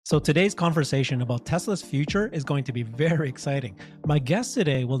So today's conversation about Tesla's future is going to be very exciting. My guest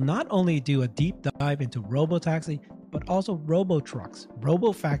today will not only do a deep dive into robotaxi, but also robo-trucks,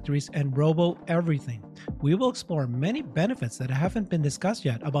 robo-factories, and robo-everything. We will explore many benefits that haven't been discussed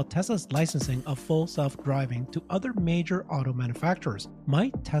yet about Tesla's licensing of full self-driving to other major auto manufacturers.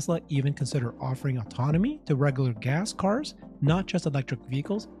 Might Tesla even consider offering autonomy to regular gas cars, not just electric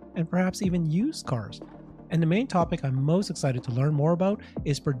vehicles, and perhaps even used cars? And the main topic I'm most excited to learn more about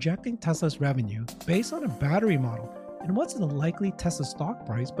is projecting Tesla's revenue based on a battery model and what's the likely Tesla stock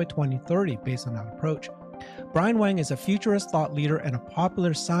price by 2030 based on that approach. Brian Wang is a futurist thought leader and a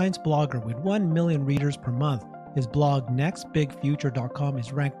popular science blogger with 1 million readers per month. His blog, nextbigfuture.com,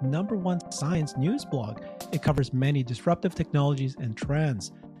 is ranked #1 science news blog. It covers many disruptive technologies and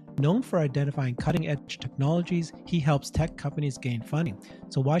trends. Known for identifying cutting-edge technologies, he helps tech companies gain funding.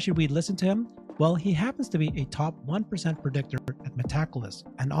 So why should we listen to him? Well, he happens to be a top 1% predictor at Metaculus,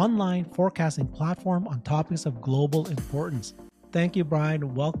 an online forecasting platform on topics of global importance. Thank you,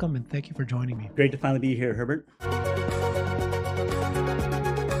 Brian. Welcome, and thank you for joining me. Great to finally be here, Herbert.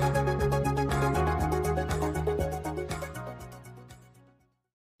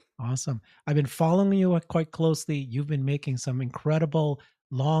 Awesome. I've been following you quite closely. You've been making some incredible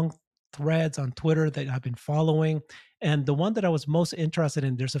long threads on Twitter that I've been following. And the one that I was most interested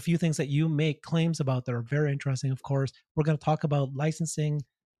in, there's a few things that you make claims about that are very interesting, of course. We're going to talk about licensing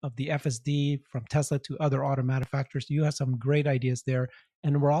of the FSD from Tesla to other auto manufacturers. You have some great ideas there.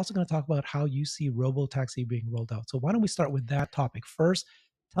 And we're also going to talk about how you see robotaxi being rolled out. So why don't we start with that topic first?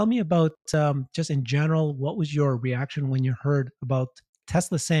 Tell me about, just in general, what was your reaction when you heard about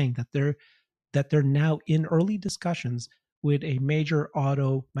Tesla saying that they're now in early discussions with a major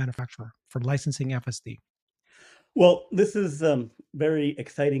auto manufacturer for licensing FSD? Well, this is very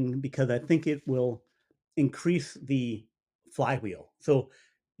exciting because I think it will increase the flywheel. So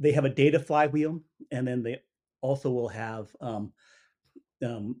they have a data flywheel, and then they also will have,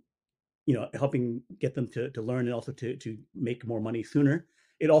 helping get them to learn and also to make more money sooner.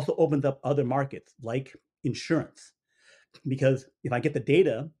 It also opens up other markets like insurance, because if I get the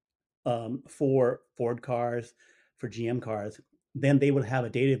data for Ford cars, for GM cars, then they would have a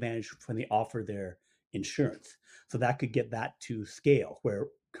data advantage when they offer their insurance. So that could get that to scale, where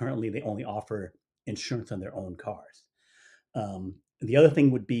currently they only offer insurance on their own cars. The other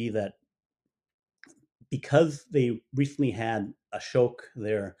thing would be that because they recently had Ashok,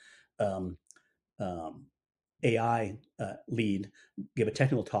 their AI lead, give a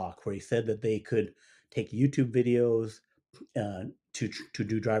technical talk where he said that they could take YouTube videos to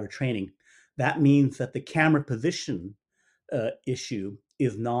do driver training. That means that the camera position issue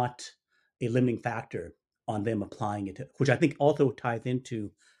is not a limiting factor on them applying it, which I think also ties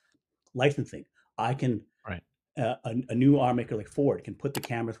into licensing. I can, Right. A new automaker like Ford can put the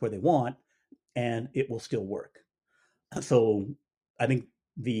cameras where they want, and it will still work. So I think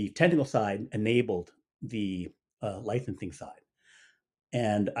the technical side enabled the licensing side.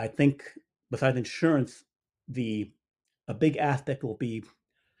 And I think besides insurance, a big aspect will be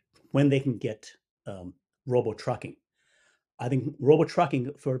when they can get robo-trucking. I think robo-trucking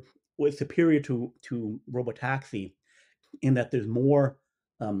was superior to robo-taxi in that there's more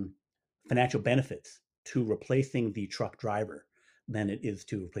financial benefits to replacing the truck driver than it is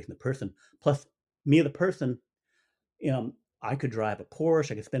to replacing the person. Plus, me, the person, I could drive a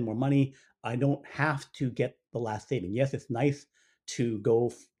Porsche, I could spend more money. I don't have to get the last saving. Yes, it's nice to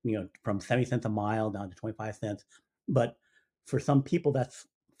go, from 70 cents a mile down to 25 cents, but for some people, that's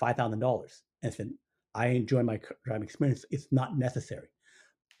 $5,000. And if I enjoy my driving experience, it's not necessary.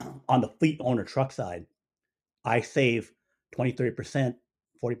 On the fleet owner truck side, I save 20, 30%,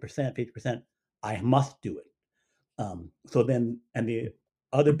 40%, 50%. I must do it. So then, and the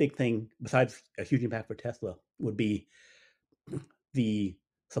other big thing, besides a huge impact for Tesla, would be the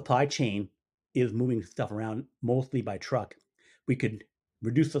supply chain is moving stuff around mostly by truck. We could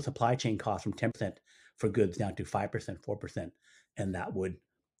reduce the supply chain cost from 10% for goods down to 5%, 4%, and that would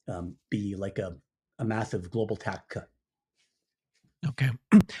be like a massive global tax cut. Okay,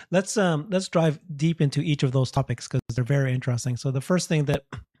 let's dive deep into each of those topics because they're very interesting. So the first thing that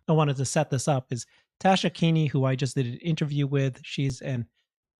I wanted to set this up is Tasha Keeney, who I just did an interview with. She's an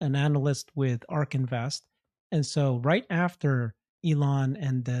analyst with ARK Invest, and so right after Elon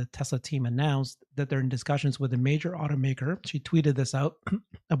and the Tesla team announced that they're in discussions with a major automaker, she tweeted this out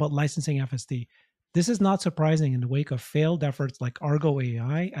about licensing FSD. This is not surprising in the wake of failed efforts like Argo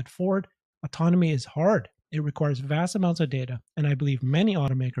AI at Ford. Autonomy is hard. It requires vast amounts of data, and I believe many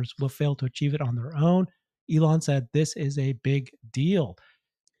automakers will fail to achieve it on their own. Elon said this is a big deal.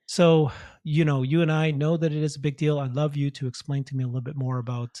 So, you and I know that it is a big deal. I'd love you to explain to me a little bit more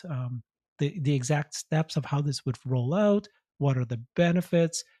about the exact steps of how this would roll out. What are the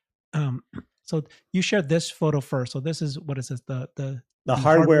benefits? Um, so you shared this photo first. So this is what it says The the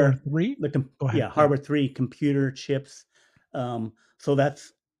hardware hardware, 3. Go ahead. yeah, Yeah. hardware 3 computer chips. So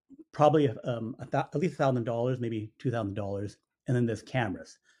that's probably at least $1,000, maybe $2,000, and then there's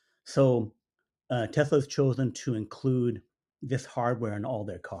cameras. So Tesla's chosen to include this hardware in all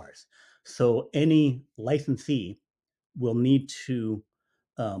their cars. So any licensee will need to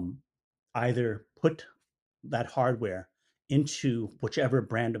um, either put that hardware into whichever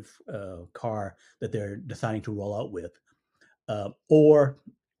brand of car that they're deciding to roll out with, or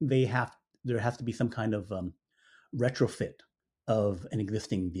they have there has to be some kind of retrofit of an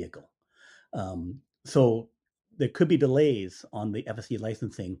existing vehicle. So there could be delays on the FSC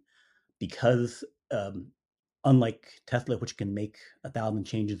licensing because, um, unlike Tesla, which can make 1,000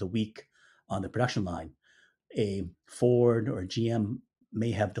 changes a week on the production line, a Ford or a GM may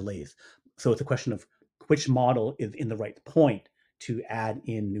have delays. So it's a question of which model is in the right point to add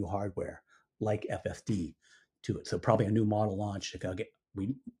in new hardware like FSD to it. So probably a new model launch. If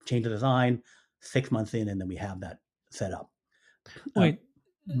we change the design 6 months in, and then we have that set up. Um, Wait,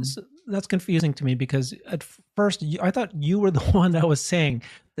 so that's confusing to me because at first I thought you were the one that was saying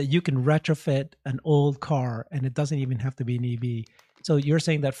that you can retrofit an old car and it doesn't even have to be an EV. So you're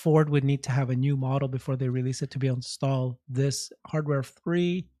saying that Ford would need to have a new model before they release it to be able to install this hardware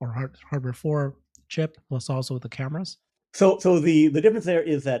 3 or hardware 4 chip plus also the cameras? so the difference there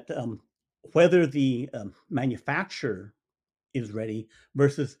is that whether the manufacturer is ready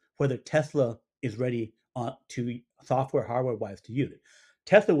versus whether Tesla is ready to software hardware wise to use it.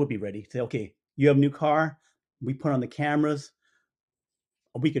 Tesla would be ready to say, okay, you have a new car, we put on the cameras,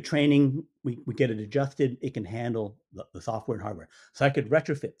 a week of training, we get it adjusted, it can handle the software and hardware. So I could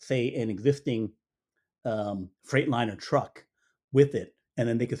retrofit, say, an existing Freightliner truck with it, and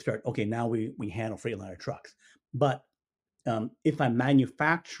then they could start, okay, now we handle Freightliner trucks. But if I'm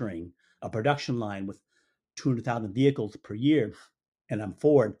manufacturing a production line with 200,000 vehicles per year, and I'm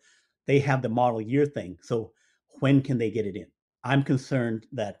Ford, they have the model year thing. So when can they get it in? I'm concerned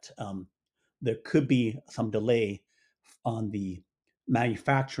that there could be some delay on the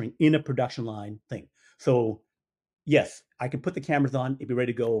manufacturing in a production line thing. So yes, I can put the cameras on, it'd be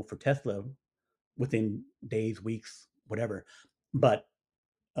ready to go for Tesla within days, weeks, whatever. But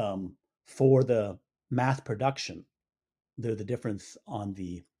for the mass production, there's a difference on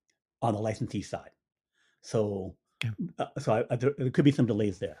the licensee side. So Yeah. there could be some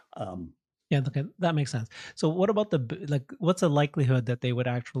delays there. Yeah, okay, that makes sense. So what about what's the likelihood that they would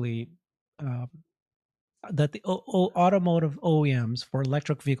actually uh, that the automotive OEMs for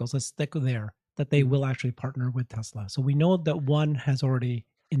electric vehicles, let's stick there, that they Mhm. will actually partner with Tesla. So we know that one has already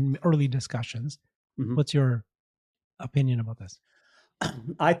in early discussions. Mhm. What's your opinion about this?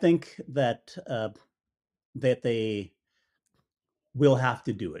 I think that that they will have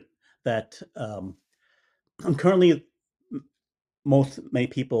to do it. That currently, many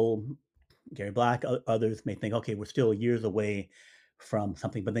people, Gary Black, others may think, okay, we're still years away from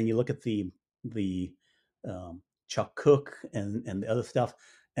something. But then you look at the Chuck Cook and the other stuff,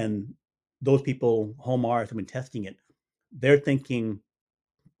 and those people, home Mars, have been testing it. They're thinking,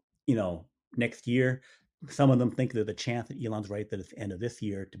 next year. Some of them think there's a chance that Elon's right that it's the end of this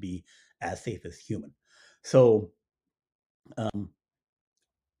year to be as safe as human. So, um,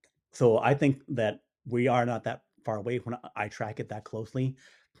 so I think that we are not that far away when I track it that closely.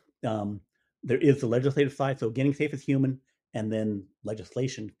 Um, there is the legislative side, so getting safe as human, and then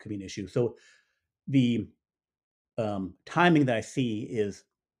legislation could be an issue. So the timing that I see is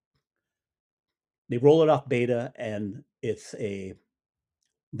they roll it off beta, and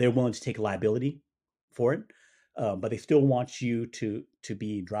they're willing to take liability for it, but they still want you to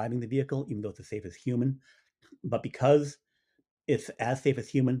be driving the vehicle, even though it's as safe as human. But because it's as safe as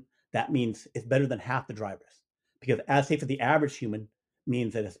human, that means it's better than half the drivers. Because as safe as the average human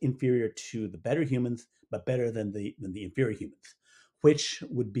means that it's inferior to the better humans, but better than the inferior humans, which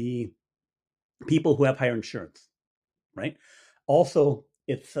would be people who have higher insurance, right? Also,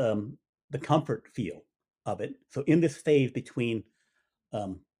 it's the comfort feel of it. So in this phase between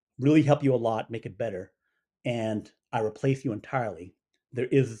um, really help you a lot, make it better, and I replace you entirely, there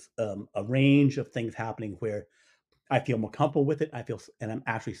is a range of things happening where I feel more comfortable with it. And I'm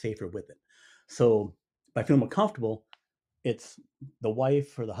actually safer with it. So by feeling more comfortable, it's the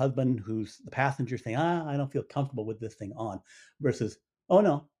wife or the husband who's the passenger saying, I don't feel comfortable with this thing on, versus, oh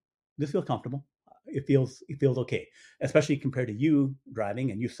no, this feels comfortable. It feels okay, especially compared to you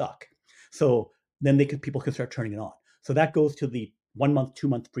driving and you suck. So then people can start turning it on. So that goes to the 1 month, 2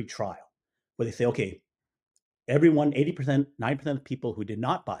 month free trial where they say, okay, everyone, 80%, 9% of people who did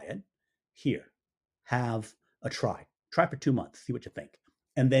not buy it, here, have a try. Try for 2 months, see what you think.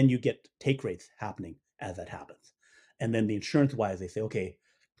 And then you get take rates happening as that happens. And then the insurance wise, they say, okay,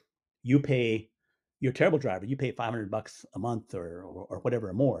 you pay, you're a terrible driver, you pay $500 a month or whatever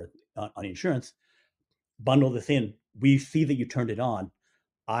or more on insurance, bundle this in. We see that you turned it on.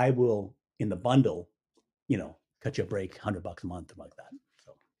 I will, in the bundle, cut you a break, $100 a month or like that.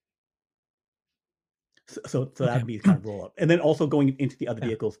 So Okay. that'd be kind of roll up. And then also going into the other Yeah.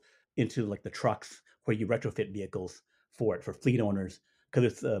 vehicles, into like the trucks where you retrofit vehicles for fleet owners,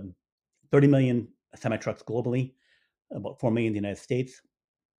 because it's 30 million semi trucks globally, about 4 million in the United States.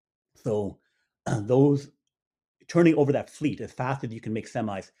 So those turning over that fleet as fast as you can make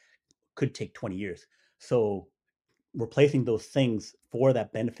semis could take 20 years. So replacing those things for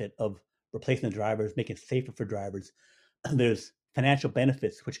that benefit of replacing the drivers, making it safer for drivers, there's financial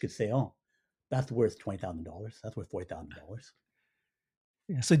benefits which could say, oh, that's worth $20,000. That's worth $40,000.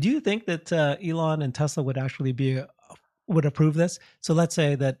 Yeah. So do you think that Elon and Tesla would actually would approve this? So let's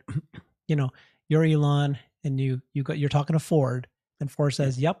say that you know you're Elon and you're talking to Ford, and Ford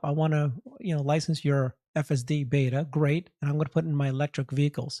says, Yeah. "Yep, I want to license your FSD beta. Great, and I'm going to put it in my electric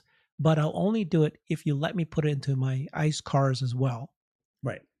vehicles, but I'll only do it if you let me put it into my ICE cars as well."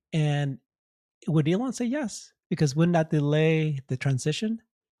 Right. And would Elon say yes? Because wouldn't that delay the transition?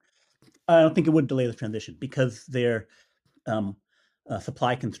 I don't think it would delay the transition because they're um,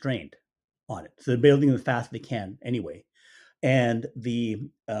 supply constrained on it. So they're building as fast as they can anyway. And the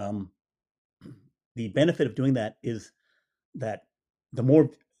benefit of doing that is that the more,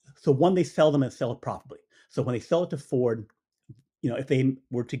 so one, they sell them and sell it profitably. So when they sell it to Ford, if they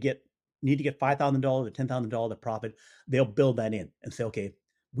were to need to get $5,000 or $10,000 of profit, they'll build that in and say, okay,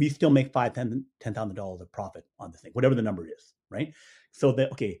 we still make $10,000 of profit on this thing, whatever the number is, right? So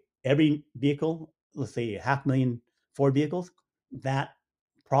that, okay, every vehicle, let's say 500,000 Ford vehicles, that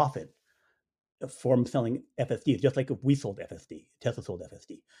profit from selling FSD is just like if we sold FSD, Tesla sold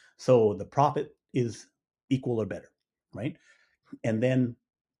FSD. So the profit is equal or better, right? And then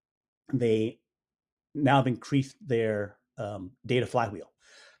they now have increased their data flywheel.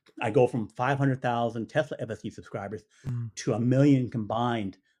 I go from 500,000 Tesla FSD subscribers Mm-hmm. to 1 million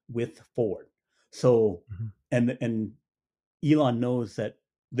combined with Ford. So, and Elon knows that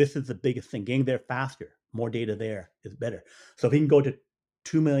this is the biggest thing. Getting there faster, more data there is better. So if he can go to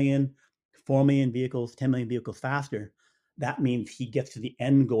 2 million, 4 million vehicles, 10 million vehicles faster, that means he gets to the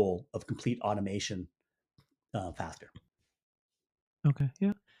end goal of complete automation faster. Okay,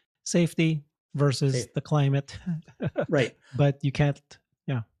 yeah. Safety versus Safe. the climate, Right. but you can't.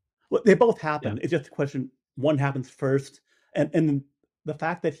 Yeah, Well, they both yeah. happen. It's just a question. One happens first, and the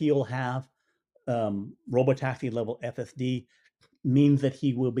fact that he'll have robotaxi level FSD means that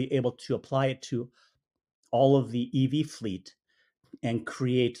he will be able to apply it to all of the EV fleet and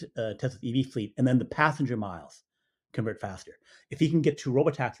create Tesla's EV fleet, and then the passenger miles convert faster. If he can get to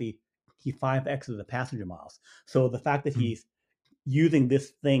robotaxi, he 5x's the passenger miles. So the fact that Mm. he's using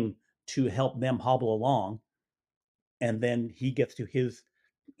this thing to help them hobble along, and then he gets to his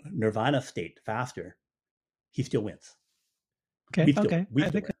nirvana state faster, he still wins. Okay, We still okay. we I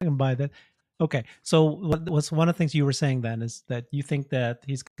still think win. I can buy that. Okay, so what's one of the things you were saying then is that you think that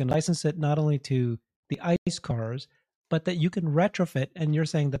he's going to license it not only to the ICE cars, but that you can retrofit. And you're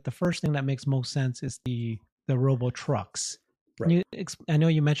saying that the first thing that makes most sense is the robo trucks. Can Right. you? I know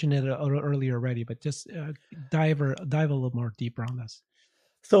you mentioned it earlier already, but just dive a little more deeper on this.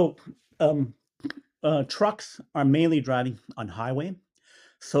 So um, trucks are mainly driving on highway,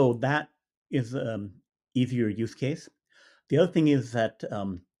 so that is easier use case. The other thing is that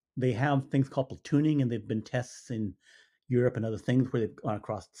they have things called platooning, and they've been tests in Europe and other things where they've gone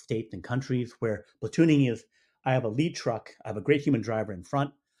across states and countries where platooning is I have a lead truck, I have a great human driver in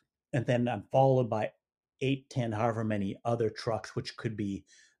front, and then I'm followed by 8, 10, however many other trucks, which could be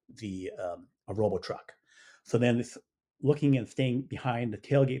a robo truck. So then it's looking and staying behind the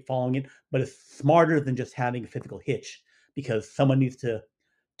tailgate, following it, but it's smarter than just having a physical hitch because someone needs to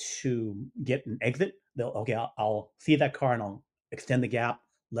get an exit. They'll okay, I'll see that car and I'll extend the gap,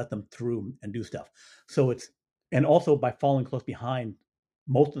 let them through and do stuff. So it's and also by following close behind,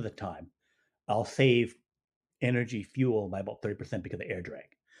 most of the time, I'll save energy fuel by about 30% because of air drag.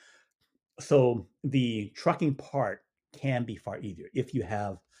 So the trucking part can be far easier if you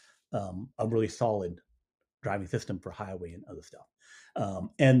have a really solid driving system for highway and other stuff.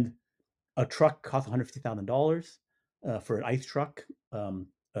 And a truck costs $150,000 for an ICE truck.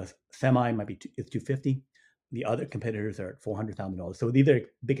 A semi might be is 250. The other competitors are at $400,000. So these are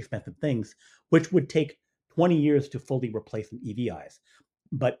big expensive things, which would take 20 years to fully replace an EVIs.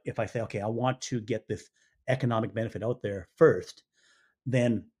 But if I say, okay, I want to get this economic benefit out there first,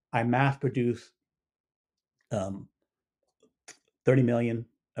 then I mass produce um, 30 million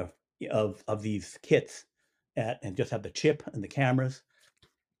of these kits and just have the chip and the cameras.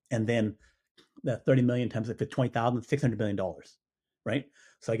 And then that 30 million times if it's 20,000, $600 million, right?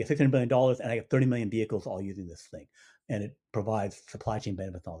 So I get $600 million and I get 30 million vehicles all using this thing. And it provides supply chain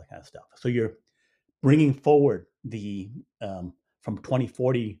benefits and all that kind of stuff. So you're bringing forward the from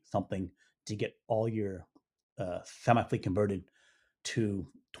 2040 something to get all your semi-fleet converted to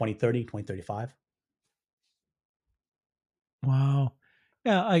 2030, 2035. Wow.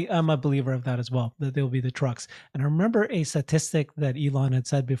 Yeah, I'm a believer of that as well, that they'll be the trucks. And I remember a statistic that Elon had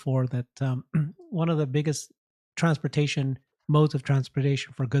said before that one of the biggest transportation modes of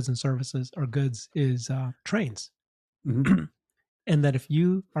transportation for goods and services or goods is trains. Mm-hmm. And that if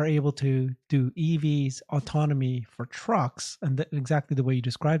you are able to do EVs autonomy for trucks, and exactly the way you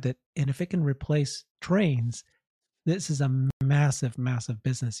described it, and if it can replace trains, this is a massive, massive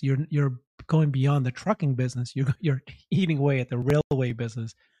business. You're going beyond the trucking business. You're eating away at the railway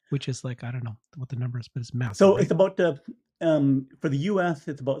business, which is like, I don't know what the number is, but it's massive. So right? it's about for the U.S.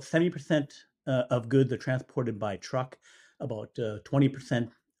 it's about 70% of goods are transported by truck, about 20%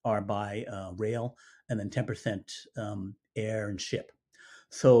 are by rail, and then 10% air and ship.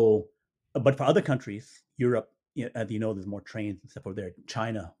 So, but for other countries, Europe, as you know, there's more trains and stuff over there.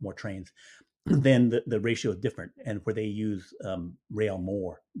 China, more trains. Then the ratio is different, and where they use rail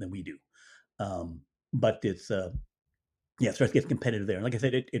more than we do. But it's yeah, so it gets competitive there. And like I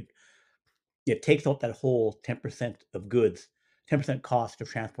said, it takes out that whole 10% of goods, 10% cost to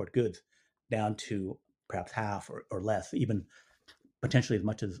transport goods down to perhaps half or less, even potentially as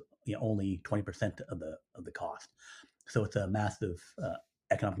much as only 20% of the cost. So it's a massive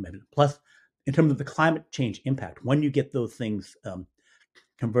economic benefit. Plus, in terms of the climate change impact, when you get those things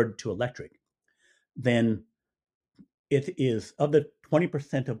converted to electric, then it is of the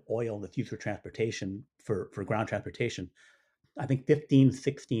 20% of oil that's used for transportation, for ground transportation, I think 15,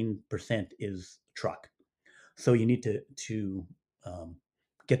 16% is truck. So you need to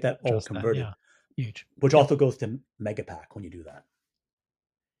get that all Just that, converted, yeah, huge. which Yep. also goes to Megapack when you do that.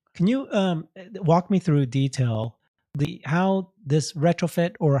 Can you walk me through detail the how this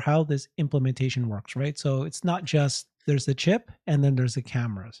retrofit or how this implementation works? Right. So it's not just there's the chip and then there's the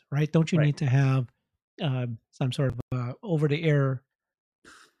cameras, right? Don't you Right. need to have some sort of over the air,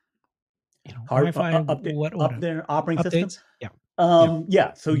 Hard Wi-Fi? update What up there operating system. updates? Yeah. Yep.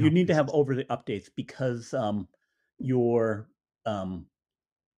 Yeah, so The you need to operating have system. over the updates because your um,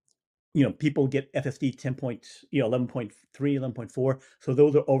 people get FSD 10 point, 11.3, 11.4. So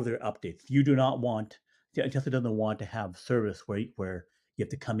those are over their updates. You do not want, Tesla doesn't want to have service where you have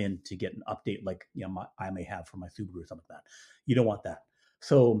to come in to get an update like I may have for my Subaru or something like that. You don't want that.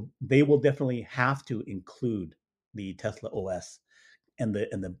 So they will definitely have to include the Tesla OS and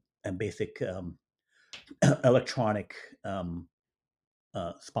basic electronic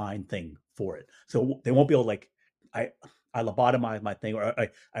spine thing for it. So they won't be able to I I lobotomize my thing or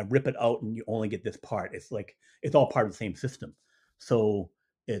I rip it out and you only get this part. It's like it's all part of the same system. So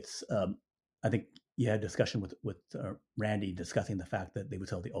it's I think you had a discussion with Randy discussing the fact that they would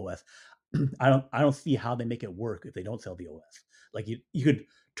sell the OS. I don't see how they make it work if they don't sell the OS. Like you could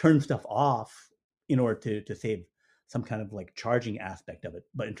turn stuff off in order to save some kind of like charging aspect of it,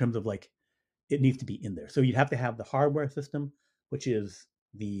 but in terms of like it needs to be in there. So you'd have to have the hardware system, which is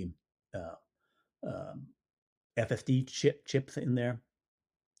the uh, um, FSD chips in there,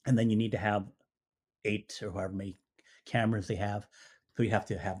 and then you need to have 8 or however many cameras they have. So you have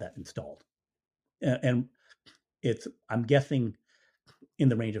to have that installed, and it's I'm guessing in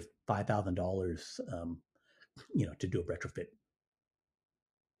the range of $5,000, to do a retrofit.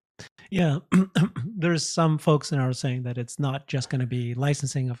 Yeah, there's some folks that are saying that it's not just going to be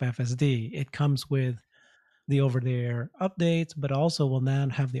licensing of FSD. It comes with the over the air updates, but also will now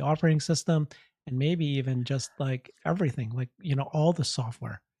have the operating system and maybe even just like everything, like, all the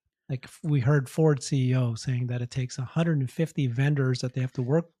software. Like we heard Ford CEO saying that it takes 150 vendors that they have to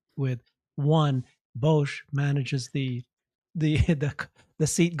work with. One, Bosch manages the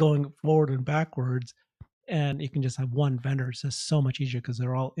seat going forward and backwards, and you can just have one vendor. It's just so much easier because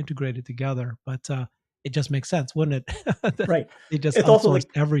they're all integrated together. But it just makes sense, wouldn't it? Right. They just It's also outsourced like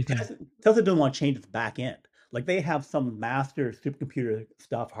everything. Tesla doesn't want to change its back end. Like they have some master supercomputer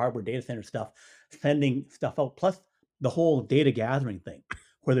stuff, hardware data center stuff, sending stuff out. Plus the whole data gathering thing,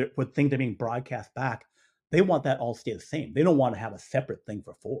 where things are being broadcast back. They want that all to stay the same. They don't want to have a separate thing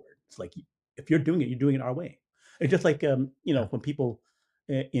for forward. It's like if you're doing it our way. It's just like Yeah. when people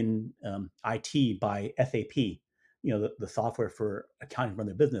in IT by SAP, the software for accounting run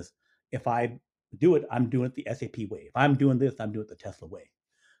their business. If I do it, I'm doing it the SAP way. If I'm doing this, I'm doing it the Tesla way.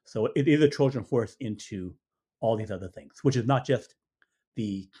 So it is a Trojan horse into all these other things, which is not just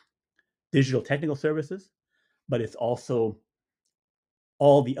the digital technical services, but it's also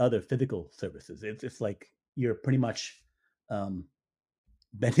all the other physical services. It's like you're pretty much um,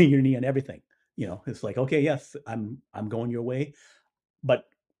 bending your knee on everything. It's like, okay, yes, I'm going your way, but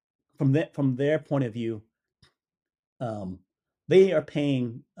from their point of view, um, they are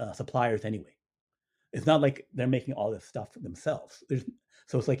paying suppliers anyway. It's not like they're making all this stuff themselves.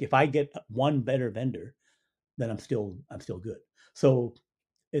 So it's like if I get one better vendor, then I'm still good. So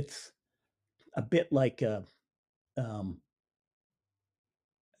it's a bit like um,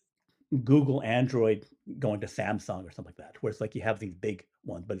 Google Android going to Samsung or something like that, where it's like you have these big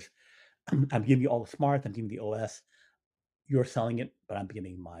ones, but I'm giving you all the smarts, I'm giving you the OS, you're selling it, but I'm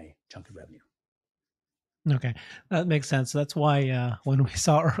getting my chunk of revenue. Okay, that makes sense. That's why when we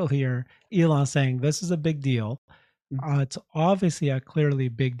saw earlier Elon saying this is a big deal, it's obviously a clearly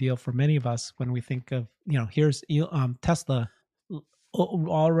big deal for many of us when we think of, here's Tesla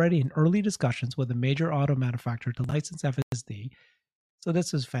already in early discussions with a major auto manufacturer to license FSD. So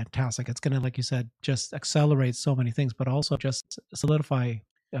this is fantastic. It's going to, like you said, just accelerate so many things, but also just solidify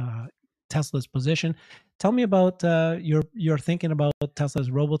uh, Tesla's position. Tell me about your thinking about Tesla's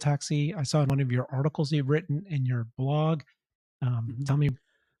robotaxi. I saw in one of your articles you've written in your blog. Mm-hmm. Tell me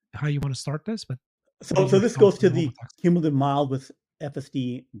how you want to start this, but what are So your this thoughts goes on to the robotaxi? cumulative miles with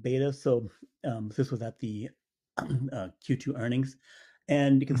FSD beta. So this was at the Q2 earnings,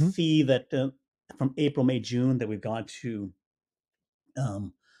 and you can Hmm. see that from April, May, June that we've gone to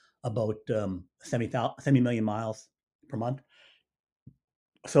um, about 70 million miles per month.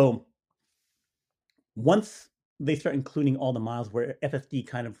 So once they start including all the miles where FSD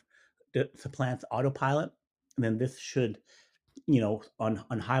kind of supplants autopilot, and then this should,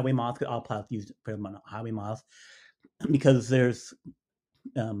 on highway miles, because autopilot used for on highway miles, because there's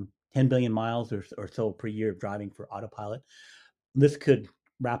 10 billion miles or so per year of driving for autopilot. This could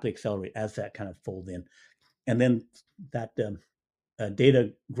rapidly accelerate as that kind of folds in. And then that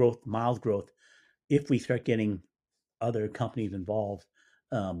data growth, miles growth, if we start getting other companies involved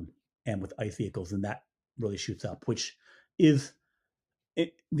and with ICE vehicles, then that really shoots up, which is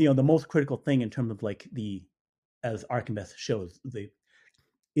the most critical thing in terms of like as Archimest shows,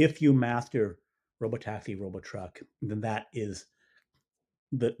 if you master robotaxi, robotruck, then that is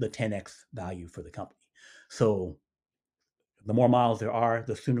the 10x value for the company. So the more miles there are,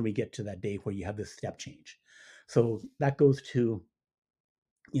 the sooner we get to that day where you have this step change. So that goes to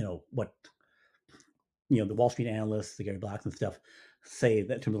what the Wall Street analysts, the Gary Blacks and stuff say,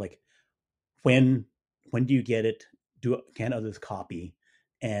 that in terms of like when do you get it? Can others copy?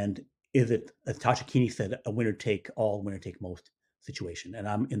 And is it, as Tasha Keeney said, a winner take all, winner take most situation? And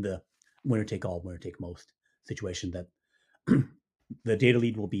I'm in the winner take all, winner take most situation, that the data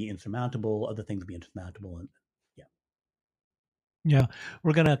lead will be insurmountable, other things will be insurmountable, and yeah. Yeah,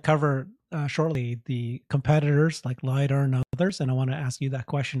 we're going to cover shortly the competitors like LiDAR and others. And I want to ask you that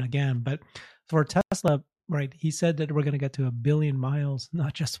question again. But for Tesla, right, he said that we're going to get to 1 billion miles,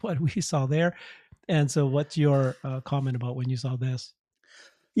 not just what we saw there. And so, what's your comment about when you saw this?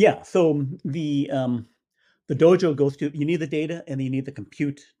 Yeah, so the dojo goes to, you need the data and you need the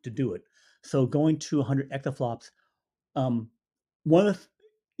compute to do it. So going to 100 exaflops, um, one of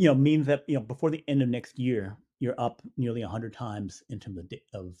means that before the end of next year, you're up nearly 100 times in terms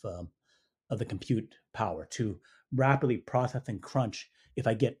of the compute power to rapidly process and crunch. If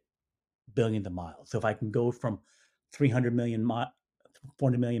I get billions of miles, so if I can go from 300 million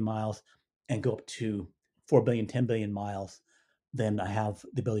 400 million miles and go up to 4 billion, 10 billion miles, then I have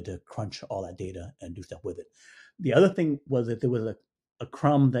the ability to crunch all that data and do stuff with it. The other thing was that there was a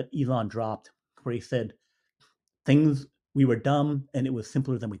crumb that Elon dropped where he said things, we were dumb and it was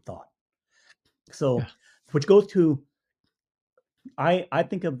simpler than we thought. Yeah, So, which goes to, I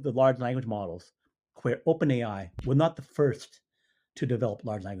think of the large language models where OpenAI was not the first to develop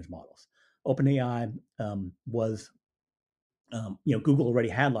large language models. OpenAI was, Google already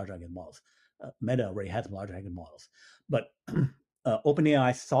had large language models. Meta already had some large language models. But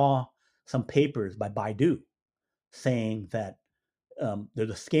OpenAI saw some papers by Baidu saying that there's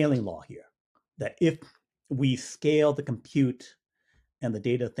a scaling law here, that if we scale the compute and the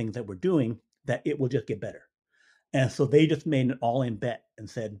data things that we're doing, that it will just get better. And so they just made an all-in bet and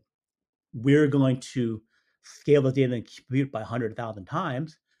said, we're going to scale the data and compute by 100,000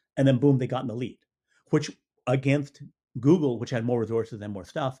 times. And then boom, they got in the lead, which against Google, which had more resources and more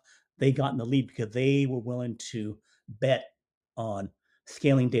stuff, they got in the lead because they were willing to bet on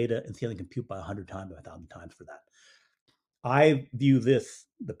scaling data and scaling compute by 100 times or 1,000 times for that. I view this,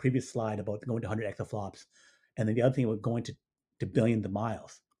 the previous slide about going to 100 exaflops, and then the other thing about going to billions of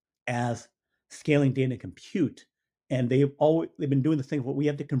miles, as scaling data and compute. And they've been doing this thing where we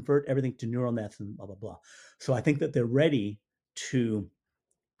have to convert everything to neural nets and blah, blah, blah. So I think that they're ready to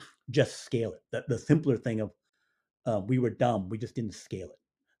just scale it. The simpler thing of we were dumb, we just didn't scale it.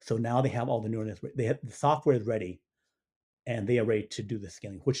 So now they have all the neural nets, the software is ready, and they are ready to do the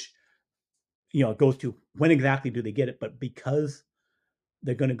scaling, which it goes to when exactly do they get it? But because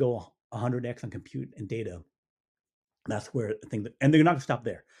they're going to go 100x on compute and data, that's where the thing and they're not going to stop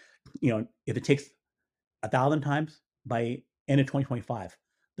there. If it takes 1,000 times by end of 2025,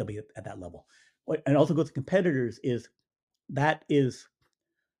 they'll be at that level. And also goes to competitors that is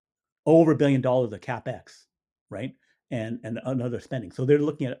over $1 billion of capex, right? And another spending. So they're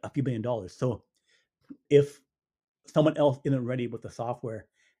looking at a few $1 billion. So if someone else isn't ready with the software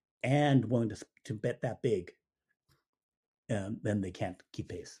and willing to bet that big, then they can't keep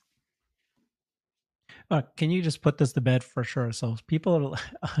pace. Can you just put this to bed for sure? So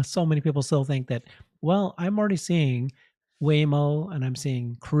so many people still think that, well, I'm already seeing Waymo and I'm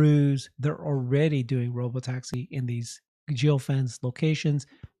seeing Cruise. They're already doing robotaxi in these geofenced locations.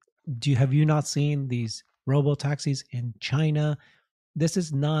 Have you not seen these robotaxis in China? This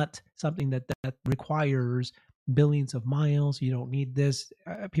is not something that requires billions of miles. You don't need this.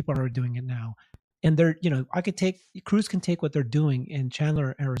 People are doing it now. And Cruise can take what they're doing in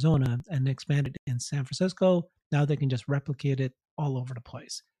Chandler, Arizona and expand it in San Francisco. Now they can just replicate it all over the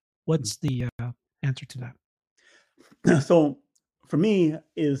place. What's the answer to that? So for me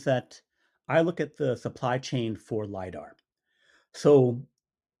is that I look at the supply chain for LiDAR. So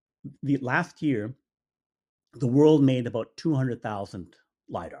the last year, the world made about 200,000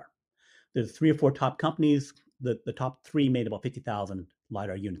 LiDAR. There's 3 or 4 top companies. The top 3 made about 50,000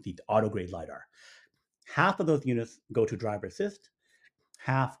 LiDAR units, the auto-grade LiDAR. Half of those units go to driver assist,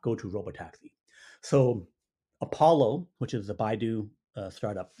 half go to robotaxi. So Apollo, which is a Baidu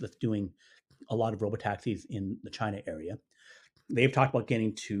startup that's doing a lot of robotaxis in the China area, they've talked about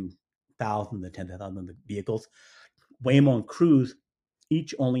getting to 1,000 to 10,000 vehicles. Waymo and Cruise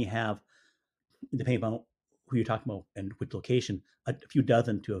each only have, depending on who you're talking about and which location, a few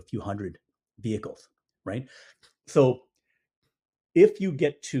dozen to a few hundred vehicles, right? So if you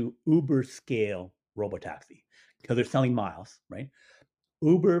get to Uber scale robotaxi, because they're selling miles, right?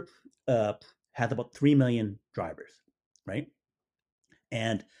 Uber has about 3 million drivers, right?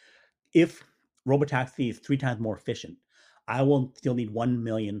 And if robotaxi is 3 times more efficient, I will still need 1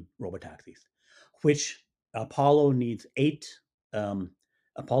 million robotaxis, which Apollo needs 8.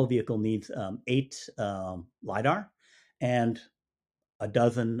 Apollo vehicle needs 8 LiDAR and a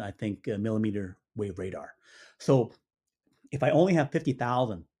dozen, I think, millimeter wave radar. So if I only have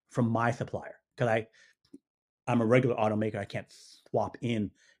 50,000 from my supplier, because I'm a regular automaker, I can't swap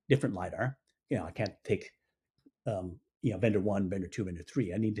in different LiDAR. I can't take vendor 1, vendor 2, vendor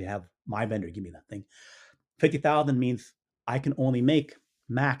 3. I need to have my vendor give me that thing. 50,000 means I can only make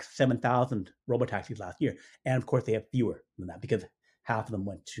max 7,000 robotaxis last year. And of course, they have fewer than that because half of them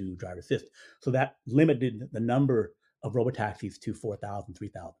went to driver assist. So that limited the number of robotaxis to 4,000,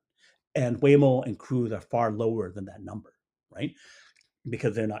 3,000. And Waymo and Cruise are far lower than that number, right?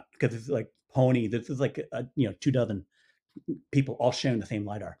 Because it's like Pony. This is like 2 dozen people all sharing the same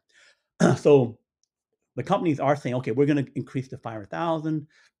LiDAR. So the companies are saying, okay, we're going to increase to 500,000,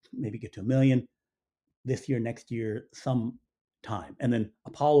 maybe get to 1 million this year, next year, some time. And then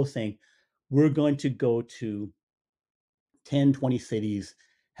Apollo is saying, we're going to go to 10, 20 cities,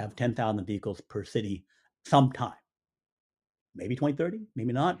 have 10,000 vehicles per city sometime. Maybe 2030,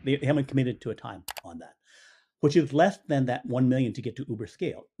 maybe not. They haven't committed to a time on that, which is less than that 1 million to get to Uber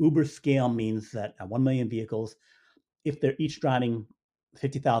scale. Uber scale means that at 1 million vehicles, if they're each driving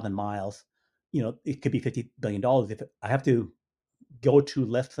 50,000 miles, it could be $50 billion. If I have to go to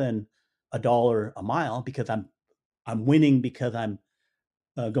less than $1 a mile because I'm winning because I'm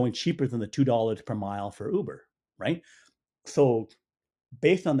going cheaper than the $2 per mile for Uber, right? So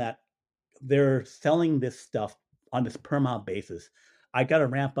based on that, they're selling this stuff on this per mile basis. I got to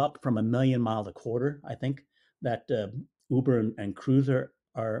ramp up from 1 million miles a quarter. I think that Uber and Cruise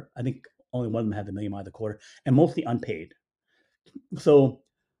are, I think only one of them has 1 million miles a quarter, and mostly unpaid. So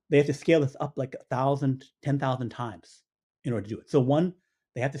they have to scale this up like 1,000, 10,000 times in order to do it. So one,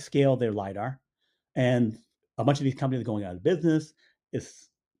 they have to scale their LiDAR, and a bunch of these companies are going out of business. It's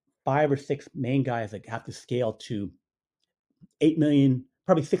 5 or 6 main guys that have to scale to 8 million,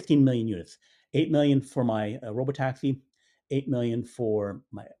 probably 16 million units. 8 million for my robotaxi, 8 million for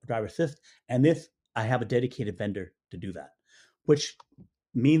my driver assist, and this I have a dedicated vendor to do that. which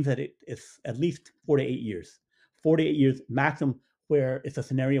means that it's at least 4 to 8 years, 4 to 8 years maximum, where it's a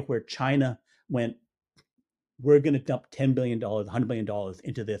scenario where China went, we're going to dump $10 billion, $100 billion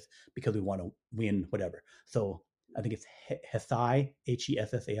into this because we want to win whatever. So I think it's Hesai,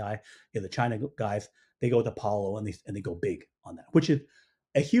 Hessai, the China guys. They go with Apollo and they go big on that, which is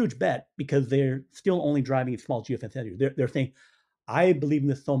a huge bet because they're still only driving small geofence energies. They're saying, I believe in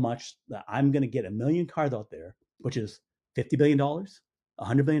this so much that I'm going to get 1 million cars out there, which is $50 billion,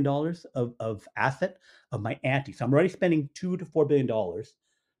 $100 billion of asset of my ante. So I'm already spending $2 to $4 billion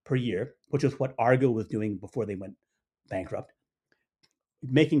per year, which is what Argo was doing before they went bankrupt,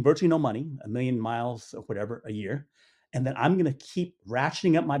 making virtually no money, 1 million miles or whatever a year. And then I'm going to keep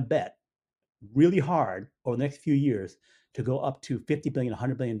ratcheting up my bet really hard over the next few years to go up to 50 billion,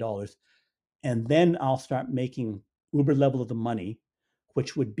 $100 billion. And then I'll start making Uber level of the money,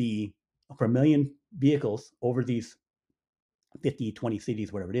 which would be for 1 million vehicles over these 50, 20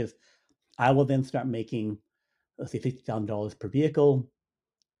 cities, whatever it is. I will then start making, let's say, $50,000 per vehicle,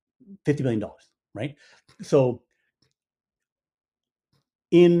 $50 billion, right? So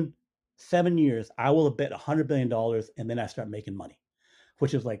in 7 years, I will have bet $100 billion and then I start making money,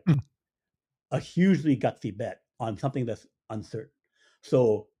 which is like a hugely gutsy bet on something that's uncertain.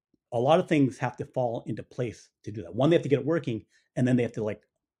 So a lot of things have to fall into place to do that. One, they have to get it working, and then they have to like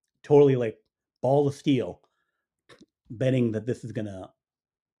totally like ball of steel betting that this is gonna,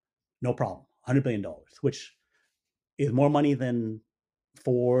 no problem, $100 billion, which is more money than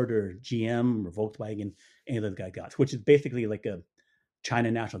Ford or GM or Volkswagen, any of those guys got, which is basically like a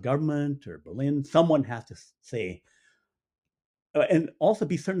China national government or Berlin. Someone has to say, and also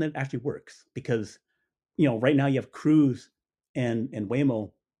be certain that it actually works, because right now you have Cruise and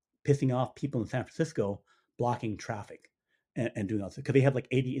Waymo pissing off people in San Francisco, blocking traffic and doing all this because they have like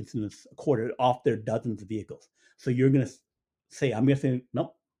 80 incidents a quarter off their dozens of vehicles. So you're going to say, I'm going to say,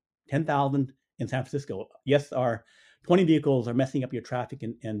 nope, 10,000 in San Francisco. Yes, our 20 vehicles are messing up your traffic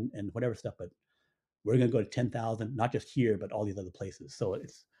and whatever stuff, but we're going to go to 10,000, not just here, but all these other places. So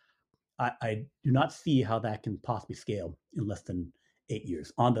I do not see how that can possibly scale in less than 8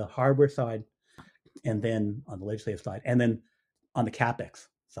 years on the hardware side, and then on the legislative side, and then on the capex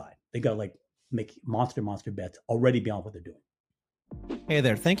side. They got to like make monster bets already beyond what they're doing. Hey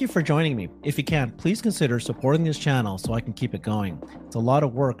there, thank you for joining me. If you can, please consider supporting this channel so I can keep it going. It's a lot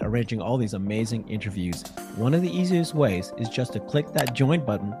of work arranging all these amazing interviews. One of the easiest ways is just to click that join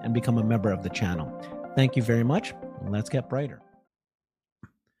button and become a member of the channel. Thank you very much, and let's get brighter.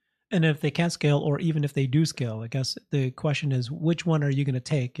 And if they can't scale, or even if they do scale, I guess the question is, which one are you going to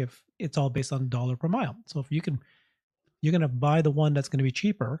take if it's all based on dollar per mile? So if you're going to buy the one that's going to be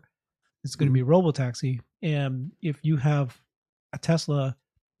cheaper, it's going to be robotaxi. And if you have a Tesla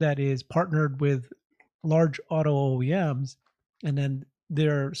that is partnered with large auto OEMs, and then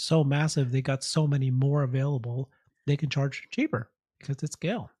they're so massive, they got so many more available, they can charge cheaper because it's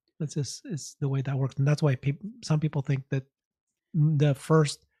scale. It's the way that works. And that's why some people think that the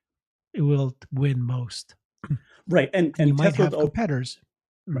first it will win most. Right. And you might Tesla's have competitors.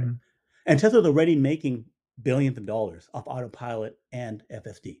 Right. Mm-hmm. And Tesla's already making billions of dollars off autopilot and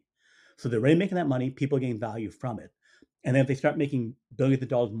FSD. So they're already making that money. People are getting value from it. And then if they start making billions of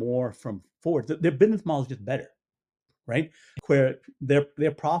dollars more from Ford, their business model is just better, right? Where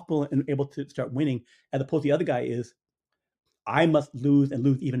they're profitable and able to start winning, as opposed to the other guy is, I must lose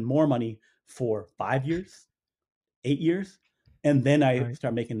even more money for 5 years, 8 years, and then I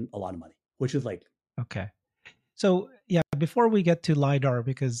start making a lot of money, which is like, okay. So yeah, before we get to LiDAR,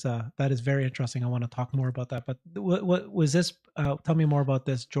 because that is very interesting, I want to talk more about that. But what was this? Tell me more about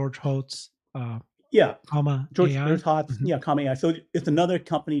this, George Holt's. George Holt's, Comma AI. So it's another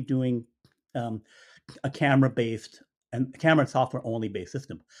company doing a camera-based and camera and software only based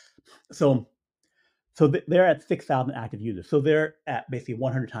system. So they're at 6,000 active users. So they're at basically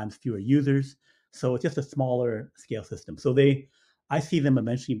 100 times fewer users. So it's just a smaller scale system. So I see them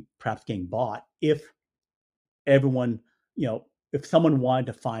eventually perhaps getting bought if everyone, if someone wanted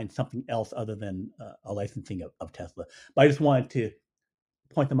to find something else other than a licensing of Tesla. But I just wanted to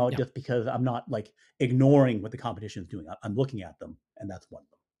point them out just because I'm not like ignoring what the competition is doing. I'm looking at them, and that's one of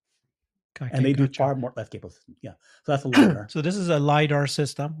them. Okay, and they do far more less capable systems. Yeah. So that's a LiDAR. So this is a LiDAR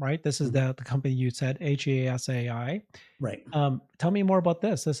system, right? This is the company you said, Hesai. Right. Tell me more about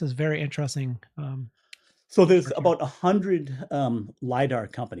this. This is very interesting. So there's about 100 LiDAR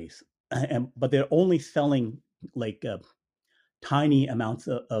companies, but they're only selling like tiny amounts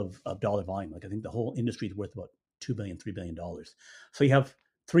of dollar volume. Like I think the whole industry is worth about $2 billion, $3 billion. So you have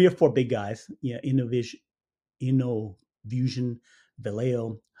 3 or 4 big guys, Innovision,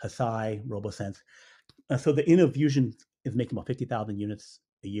 Valeo, Hesai, RoboSense. So the Innovision is making about 50,000 units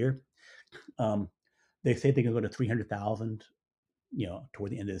a year. Um, they say they can go to 300,000,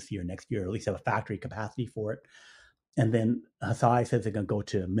 toward the end of this year, next year, or at least have a factory capacity for it. And then Hesai says they're going to go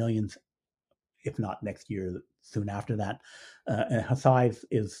to millions, if not next year, soon after that. And Hesai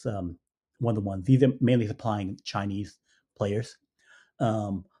is one of the ones. These are mainly supplying Chinese players.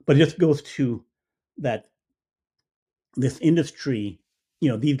 But it just goes to that this industry,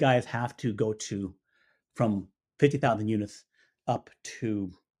 these guys have to go to from 50,000 units up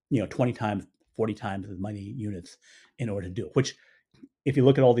to 20 times, 40 times as many units in order to do it. Which, if you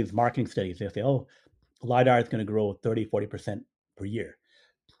look at all these marketing studies, they say, oh, LiDAR is going to grow 30, 40% per year,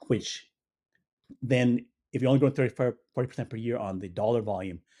 which then if you're only growing 30, 40% per year on the dollar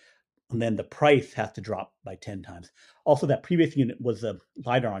volume, and then the price has to drop by 10 times. Also, that previous unit was a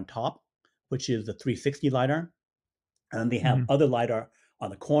LiDAR on top, which is the 360 LiDAR. And they have Mm-hmm. other LiDAR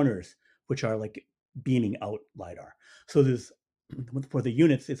on the corners, which are like beaming out LiDAR. So there's, for the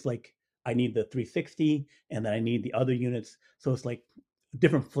units, it's like I need the 360 and then I need the other units. So it's like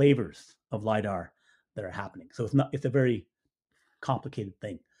different flavors of LiDAR that are happening. So it's a very complicated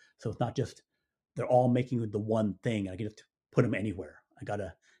thing. So it's not just they're all making the one thing. I can just put them anywhere. I got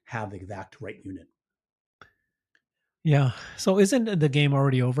to have the exact right unit. Yeah. So isn't the game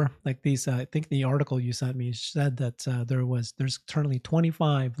already over? Like these, I think the article you sent me said that there's currently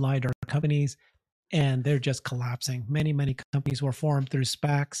 25 lidar companies, and they're just collapsing. Many companies were formed through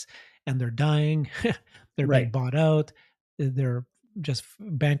SPACs, and they're dying. They're being Right. bought out. They're just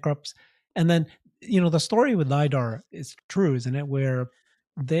bankrupts. And then the story with lidar is true, isn't it? Where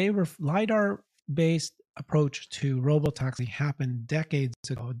they were lidar based approach to robotaxi happened decades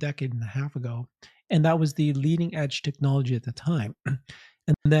ago, a decade and a half ago, and that was the leading edge technology at the time.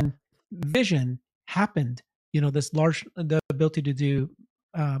 And then vision happened. This large the ability to do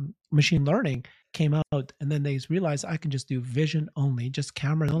machine learning came out, and then they realized I can just do vision only, just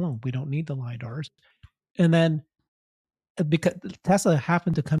camera alone. We don't need the lidars. And then because Tesla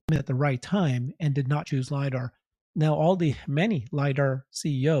happened to come in at the right time and did not choose lidar. Now all the many lidar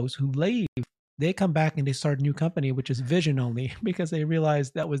CEOs who leave, they come back and they start a new company which is vision only because they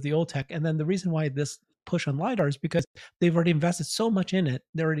realized that was the old tech. And then the reason why this push on lidar is because they've already invested so much in it,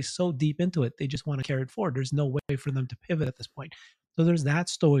 they're already so deep into it, they just want to carry it forward. There's no way for them to pivot at this point. So there's that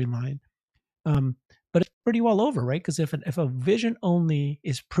storyline. um, but it's pretty well over, right? Because if a vision only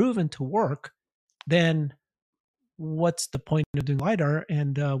is proven to work, then what's the point of doing lidar,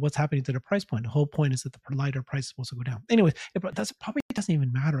 and what's happening to the price point? The whole point is that the lidar price is supposed to go down. Anyways, that's probably doesn't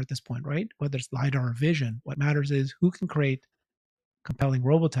even matter at this point, right? Whether it's lidar or vision, what matters is who can create compelling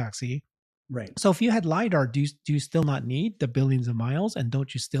robotaxi. Right. So if you had lidar, do you still not need the billions of miles, and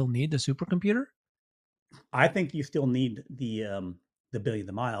don't you still need the supercomputer? I think you still need the billions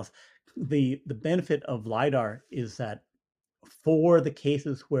of miles. The benefit of lidar is that for the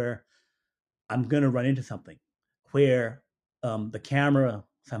cases where I'm going to run into something, where the camera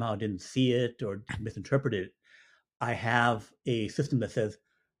somehow didn't see it or misinterpreted it, I have a system that says,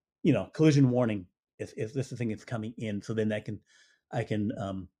 collision warning. Is this the thing that's coming in? So then I can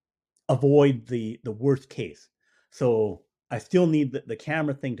avoid the worst case. So I still need the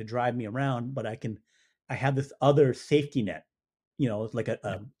camera thing to drive me around, but I have this other safety net. It's like Yeah.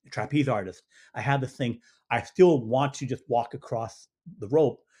 a trapeze artist. I have this thing. I still want to just walk across the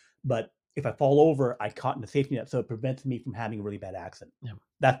rope, but if I fall over, I caught in the safety net, so it prevents me from having a really bad accident. Yeah.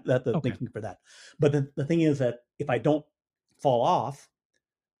 That's the Okay. thinking for that. But the thing is that if I don't fall off,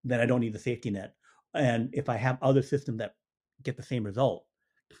 then I don't need the safety net. And if I have other systems that get the same result,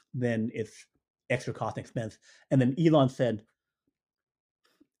 then it's extra cost and expense. And then Elon said,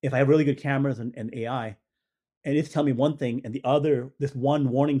 if I have really good cameras and AI, and it's telling me one thing, and this one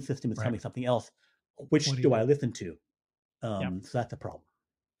warning system is Right. telling me something else, What which do you do do? I listen to? Yeah. So that's a problem.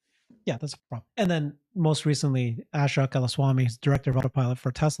 Yeah, that's a problem. And then most recently, Ashok Alaswamy, director of autopilot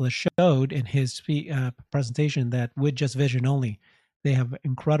for Tesla, showed in his presentation that with just vision only, they have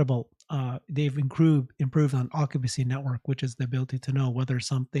they've improved on occupancy network, which is the ability to know whether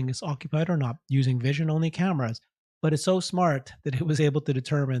something is occupied or not using vision only cameras. But it's so smart that it was able to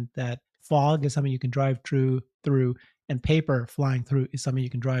determine that fog is something you can drive through, and paper flying through is something you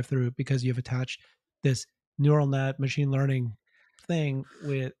can drive through because you've attached this neural net machine learning thing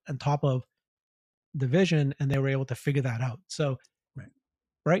with on top of the vision, and they were able to figure that out. So Right.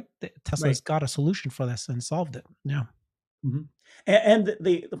 right, Tesla's Right. got a solution for this and solved it. Yeah. Mm-hmm. And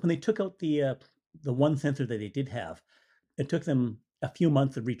they when they took out the one sensor that they did have, it took them a few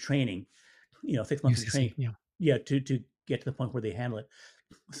months of retraining, 6 months of UCC. retraining, Yeah. yeah, to get to the point where they handle it.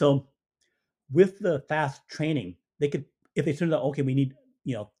 So with the fast training, they could, if they turned out, okay, we need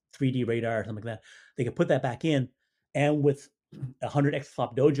 3D radar or something like that, they could put that back in, And with 100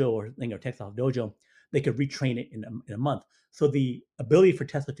 exaflop dojo or Texaflop dojo, they could retrain it in a month. So the ability for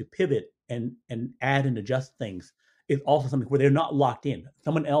Tesla to pivot and add and adjust things is also something where they're not locked in.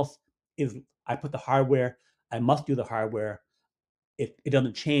 Someone else is, I put the hardware, I must do the hardware. If it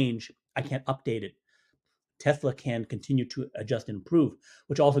doesn't change, I can't update it. Tesla can continue to adjust and improve,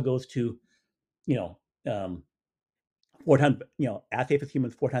 which also goes to, you know, um, 4 times, as safe as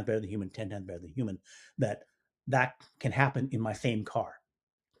humans, 4 times better than human, 10 times better than human. That can happen in my same car,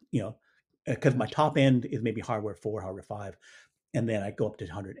 because my Gotcha. top end is maybe hardware 4, hardware 5, and then I go up to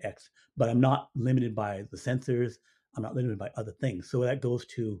 100x. But I'm not limited by the sensors. I'm not limited by other things. So that goes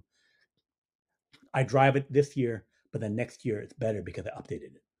to, I drive it this year, but then next year it's better because I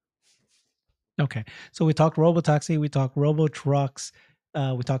updated it. Okay. So we talked robotaxi, we talked robo trucks,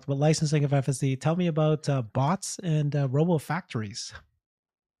 we talked about licensing of FSD. Tell me about bots and robo factories.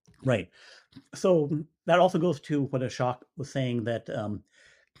 Right. So that also goes to what Ashok was saying, that um,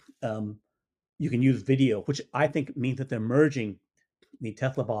 you can use video, which I think means that they're merging the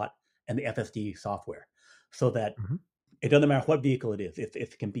Tesla bot and the FSD software, so that Mhm. it doesn't matter what vehicle it is.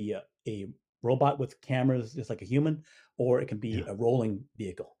 It can be a robot with cameras just like a human, or it can be Yeah. a rolling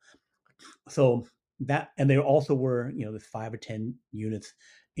vehicle. So that, and there also were, there's 5 or 10 units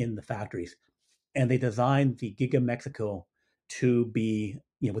in the factories, and they designed the Giga Mexico to be,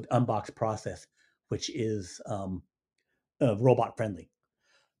 with unbox process, which is robot friendly.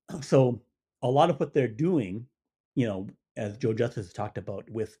 So a lot of what they're doing, as Joe Justice talked about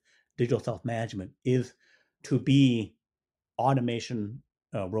with digital self management, is to be automation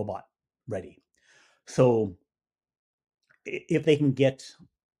robot ready. So if they can get,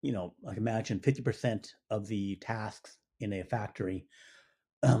 like imagine 50% of the tasks in a factory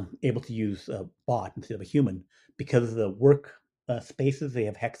able to use a bot instead of a human, because of the work spaces, they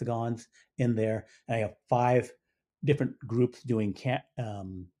have hexagons in there, and I have 5 different groups doing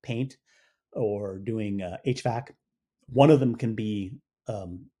paint or doing HVAC. One of them can be, or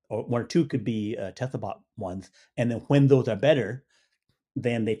 1 or 2 could be Tesla bot ones, and then when those are better,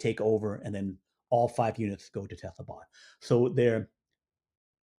 then they take over, and then all 5 units go to Tesla bot. So they're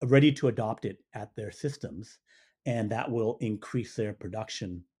ready to adopt it at their systems, and that will increase their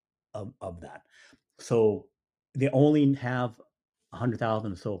production of that. So they only have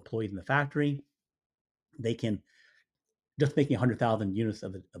 100,000 or so employees in the factory. They can, just making 100,000 units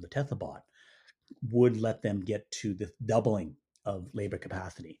of the Tesla bot would let them get to this doubling of labor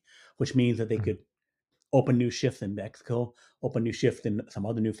capacity, which means that they Mhm. could open new shifts in Mexico, open new shifts in some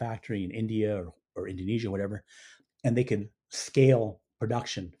other new factory in India or Indonesia, or whatever, and they can scale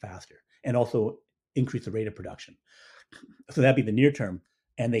production faster and also increase the rate of production. So that'd be the near term,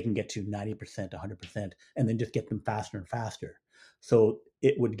 and they can get to 90%, 100%, and then just get them faster and faster. So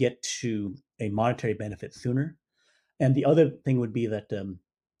it would get to a monetary benefit sooner. And the other thing would be that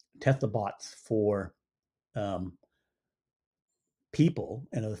Tesla bots for um, people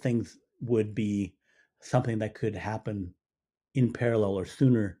and other things would be something that could happen in parallel or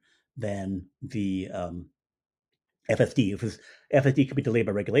sooner than the FSD. If FSD could be delayed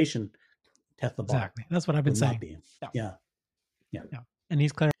by regulation, Tesla bot Exactly. That's what I've been would not saying. be. Yeah. Yeah, yeah. Yeah. And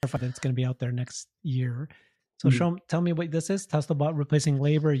he's clarified that it's going to be out there next year. So Mhm. tell me what this is. Tesla bot replacing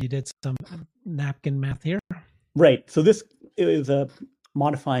labor. You did some napkin math here. Right. So this is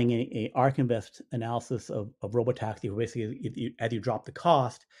modifying a ARK Invest analysis of robotaxi, where basically as you drop the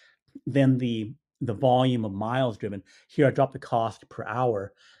cost, then the volume of miles driven. Here I drop the cost per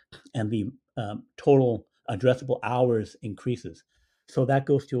hour, and the total addressable hours increases. So that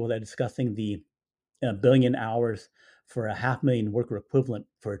goes to what I'm discussing, the billion hours for a 500,000 worker equivalent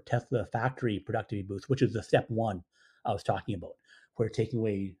for Tesla factory productivity boost, which is the step one I was talking about, where you're taking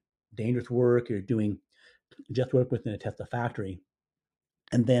away dangerous work, you're doing just work within a Tesla factory.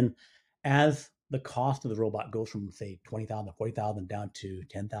 And then as the cost of the robot goes from, say, 20,000, 40,000 down to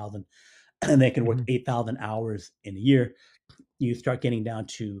 10,000, and they can work Mhm. 8,000 hours in a year, you start getting down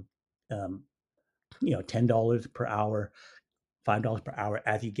to um, $10 per hour, $5 per hour,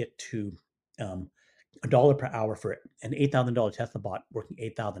 as you get to um, $1 per hour for an $8,000 Tesla bot working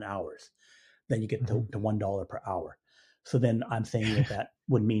 8,000 hours. Then you get Mhm. to $1 per hour. So then I'm saying that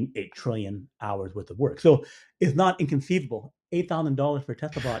would mean 8 trillion hours worth of work. So it's not inconceivable. $8,000 for a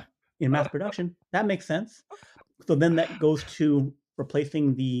Tesla bot in mass production, that makes sense. So then that goes to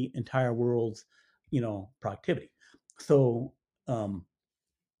replacing the entire world's, productivity. So, and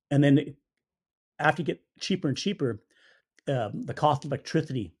then after you get cheaper and cheaper, the cost of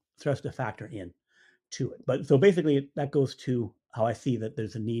electricity starts to factor in to it. But so basically, that goes to how I see that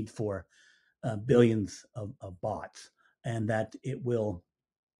there's a need for billions of bots, and that it will,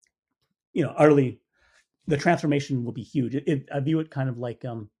 utterly. the transformation will be huge. I view it kind of like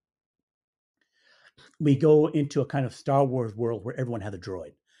we go into a kind of Star Wars world where everyone has a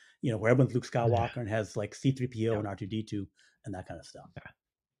droid, where everyone's Luke Yeah. Skywalker and has like C-3PO Yeah. and R2-D2 and that kind of stuff. Yeah.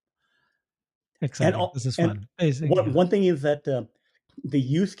 And Exciting. This is and fun. Basically, one thing is that the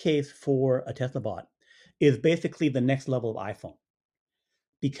use case for a Tesla bot is basically the next level of iPhone,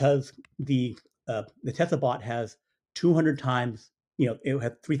 because the Tesla bot has 200 times, it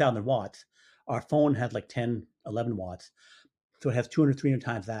had 3,000 watts. Our phone has like 10, 11 watts. So it has 200, 300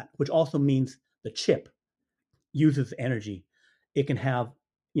 times that, which also means the chip uses energy. It can have,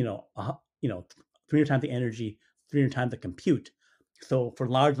 you know, 300 times the energy, 300 times the compute. So for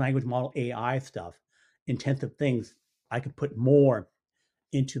large language model AI stuff, intensive things, I could put more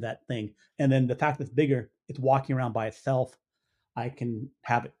into that thing. And then the fact that it's bigger, it's walking around by itself. I can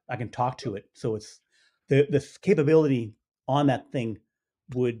have it. I can talk to it. So it's the capability on that thing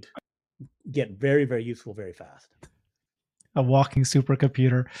would get very, very useful very fast. a walking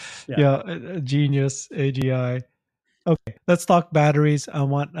supercomputer. Yeah. Yeah, genius AGI. Okay, let's talk batteries. I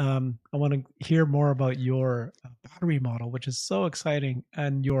want to hear more about your battery model, which is so exciting,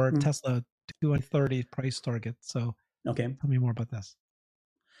 and your Mm. Tesla 230 price target. So Okay. tell me more about this.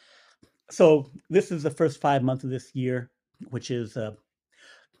 So this is the first 5 months of this year, which is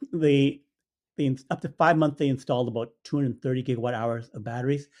they up to 5 months they installed about 230 gigawatt hours of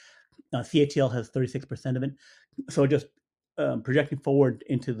batteries. CATL has 36% of it. So just projecting forward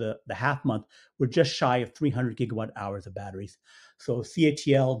into the half month, we're just shy of 300 gigawatt hours of batteries. So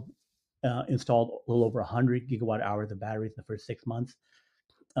CATL installed a little over 100 gigawatt hours of batteries in the first 6 months.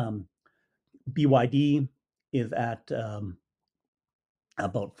 BYD is at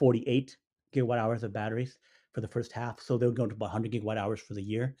about 48 gigawatt hours of batteries for the first half. So they'll go to about 100 gigawatt hours for the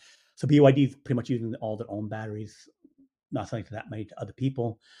year. So BYD is pretty much using all their own batteries, not selling to that many to other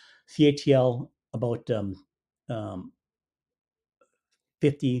people. CATL, about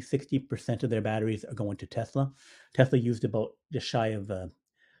 50, 60% of their batteries are going to Tesla. Tesla used about just shy of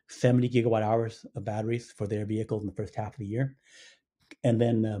 70 gigawatt hours of batteries for their vehicles in the first half of the year. And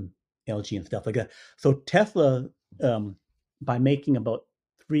then LG and stuff like that. So Tesla, by making about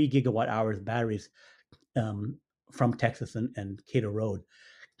 3 gigawatt hours batteries from Texas and Cato Road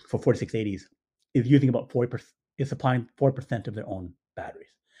for 4680s, is using about 40%, is supplying 4% of their own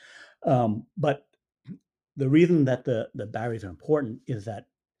batteries. But the reason that the batteries are important is that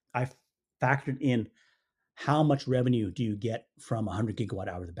I've factored in how much revenue do you get from 100 gigawatt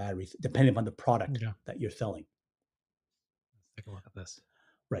hours of batteries, depending on the product Yeah, that you're selling. let's take a look at this.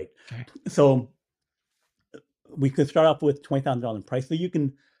 Right. Okay. So we could start off with $20,000 in price. So you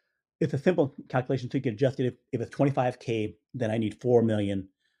can, it's a simple calculation. So you can adjust it. If it's 25K, then I need 4 million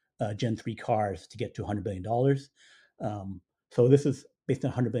Gen 3 cars to get to $100 billion. So this is based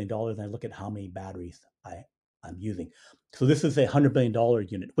on $100 billion. And I look at how many batteries I'm using. So this is a $100 billion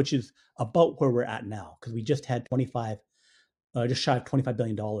unit, which is about where we're at now, because we just had just shy of $25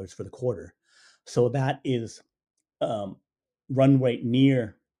 billion for the quarter. So that is run rate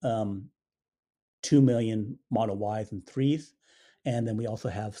near 2 million Model Ys and 3s. And then we also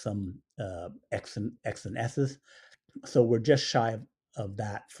have some X and S's. So we're just shy of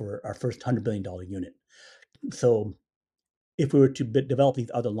that for our first $100 billion unit. So if we were to develop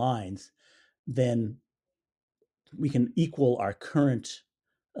these other lines, then we can equal our current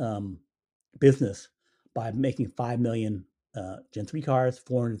business by making 5 million Gen 3 cars,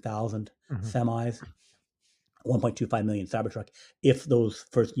 400,000 Mhm. semis, 1.25 million Cybertruck if those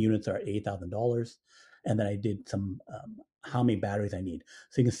first units are $8,000. And then I did some how many batteries I need.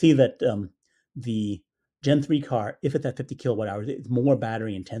 So you can see that the Gen 3 car, if it's at 50 kilowatt hours, it's more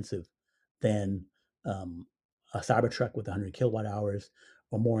battery intensive than a Cybertruck with 100 kilowatt hours,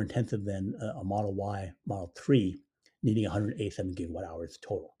 or more intensive than a Model Y, Model 3, needing 187 gigawatt hours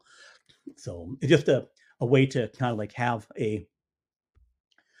total. So it's just a way to kind of like have a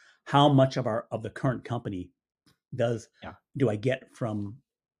how much of the current company Yeah, do I get from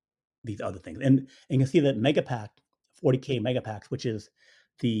these other things? And you can see that Megapack, 40K Megapacks, which is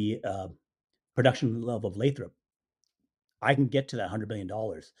the production level of Lathrop, I can get to that $100 billion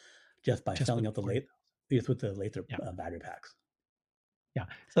just by just selling with out 40. just with the Lathrop Yeah. battery packs. Yeah.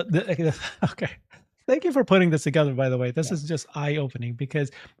 So okay. Thank you for putting this together, by the way. This Yeah, is just eye-opening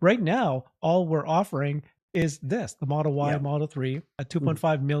because right now all we're offering is this, the Model Y, yeah, Model 3 at mm,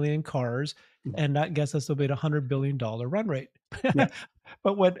 2.5 million cars, mm, and that gets us to about $100 billion run rate. yeah,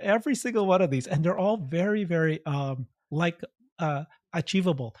 But when every single one of these, and they're all very, very like uh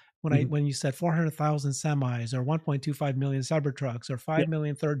achievable. mm, When you said 400,000 semis or 1.25 million Cybertrucks or yeah, 5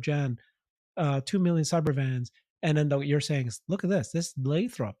 million third gen 2 million Cybervans. And then you're saying, look at this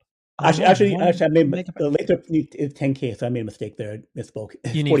Lathrop, Although Actually, I one made megapack, the Lathrop is 10K, so I made a mistake there. I misspoke.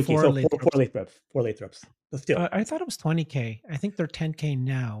 It's you need 40K, four so four Lathrops. Lathrops, four Lathrops. But still, I thought it was 20K. I think they're 10K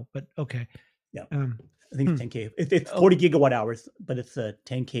now, but okay. yeah, Um, I think it's hmm. 10K. It's Oh, 40 gigawatt hours, but it's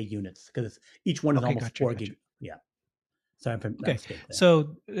 10K units because each one is okay, almost gotcha, 4 gotcha. gig. Yeah, sorry for that Okay, mistake there.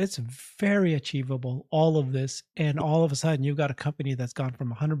 so it's very achievable, all of this, and all of a sudden you've got a company that's gone from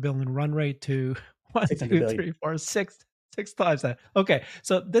 100 billion run rate to one, 600 two, billion. three, four, six times that. Okay,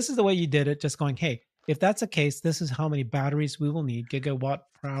 so this is the way you did it, just going, hey, if that's the case, this is how many batteries we will need, gigawatt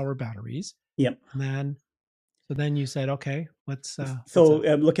per hour batteries, Yep. and then so then you said, okay, what's So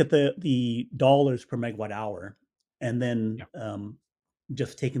up? look at the dollars per megawatt hour, and then Yeah.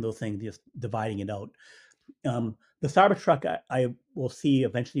 just taking those things, just dividing it out. The Cybertruck, I will see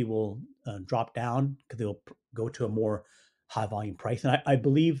eventually will drop down because it'll go to a more high volume price, and I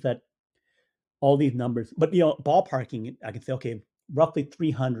believe that all these numbers, but ballparking, I can say okay, roughly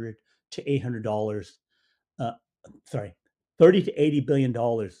 $300 to $800, uh, sorry, 30 to $80 billion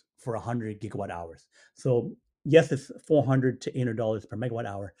for 100 gigawatt hours. So yes, it's $400 to $800 per megawatt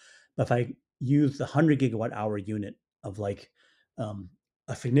hour, but if I use the 100 gigawatt hour unit of like um,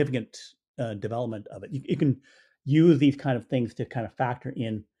 a significant development of it, you can use these kind of things to kind of factor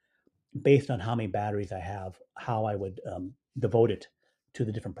in based on how many batteries I have, how I would devote it to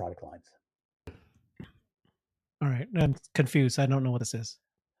the different product lines. All right, I'm confused. I don't know what this is.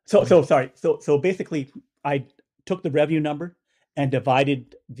 So, Wait. so sorry. So basically, I took the revenue number and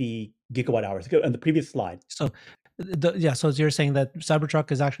divided the gigawatt hours. On the previous slide, So, yeah. So you're saying that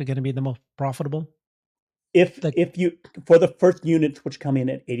Cybertruck is actually going to be the most profitable? if Like, if you for the first units, which come in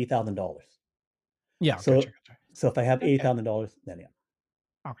at $80,000. yeah, So, gotcha, gotcha. so if I have eighty Okay, thousand dollars, then yeah.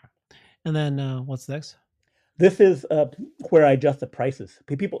 okay. And then what's next? This is where I adjust the prices.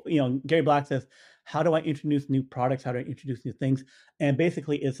 People, Gary Black says, "How do I introduce new products? How do I introduce new things?" And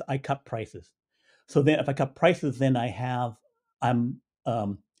basically, is I cut prices. So then, if I cut prices, then I'm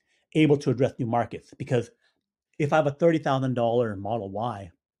able to address new markets because if I have a $30,000 Model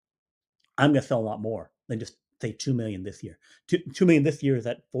Y, I'm going to sell a lot more than just say 2 million this year. 2 million this year is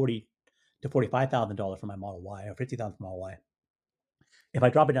at $40,000 to $45,000 for my Model Y or 50,000 for Model Y. If I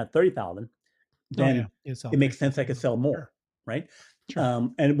drop it down to 30,000, Oh yeah, then you sell it makes sense I 50K could more. sell Sure, more, right? sure.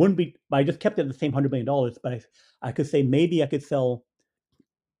 And it wouldn't be. I just kept it at the same $100 billion, but I could say maybe I could sell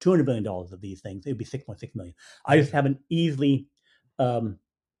 $200 billion of these things. It'd be 6.6 million. I just have an easily um,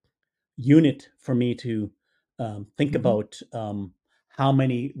 unit for me to think Hmm. about how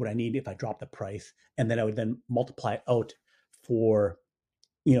many would I need if I drop the price, and then I would then multiply it out for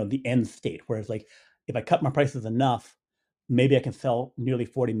the end state. Whereas like if I cut my prices enough, maybe I can sell nearly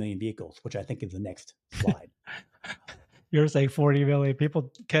 40 million vehicles, which I think is the next slide. You're saying 40 million.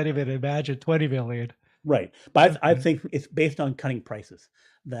 People can't even imagine 20 million. Right, but I Okay, think it's based on cutting prices.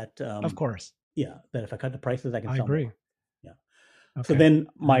 That of course, yeah, that if I cut the prices, I can I sell agree. more. Yeah. So Okay, then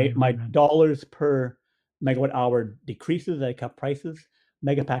I my agree, man. dollars per megawatt hour decreases. I cut prices.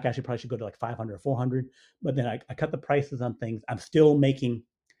 Megapack actually probably should go to like 500 or 400. But then I cut the prices on things. I'm still making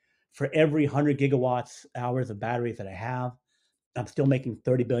for every 100 gigawatts hours of batteries that I have. I'm still making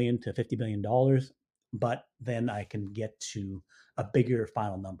 30 billion to $50 billion. But then I can get to a bigger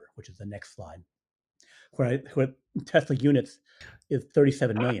final number, which is the next slide, where Tesla units is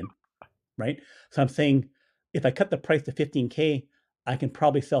 37 million, right? So I'm saying if I cut the price to 15K, I can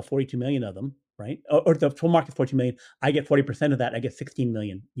probably sell 42 million of them, right? Or the full market 42 million. I get 40% of that. I get 16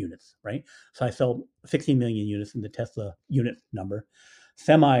 million units, right? So I sell 16 million units in the Tesla unit number.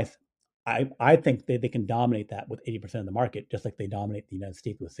 Semis, I think they can dominate that with 80% of the market, just like they dominate the United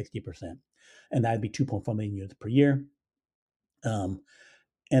States with 60%. And that'd be 2.4 million units per year. Um,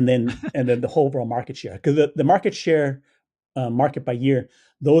 and then the whole overall market share, because the market share, market by year,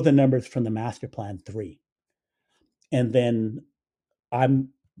 those are numbers from the master plan 3. And then I'm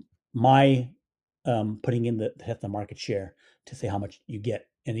my putting in the market share to say how much you get,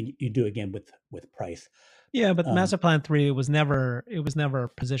 and you do again with price. Yeah, but um, Master Plan 3 it was never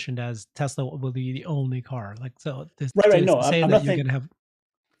positioned as Tesla will be the only car. Like so right, no, to say I'm that not you saying, can have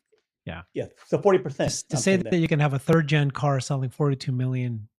yeah, yeah, so 40%, to I'm say saying that that. you can have a third gen car selling 42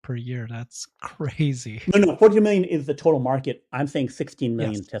 million per year, that's crazy. No, 42 million is the total market. I'm saying 16 Yes.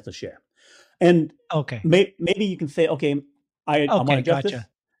 million Tesla share. And Okay. maybe you can say, okay, I want to Okay, adjust this. gotcha.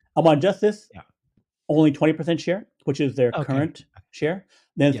 I want to adjust this Yeah. only 20% share, which is their Okay. current share,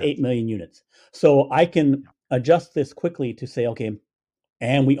 then it's Yes. 8 million units. So I can Yeah. adjust this quickly to say, okay,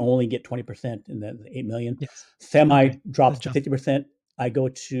 and we only get 20% in the 8 million. Yes. Semi Okay. drops to Adjust. 50%. I go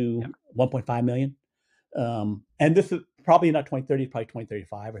Yeah. to 1.5 million. And this is probably not 2030, probably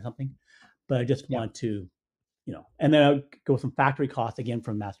 2035 or something. But I just Yeah. want to and then I would go some factory costs again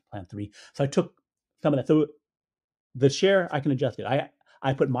from master plan 3. So I took some of that. So the share, I can adjust it.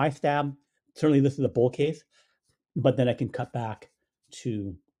 I put my stab. Certainly, this is a bull case, but then I can cut back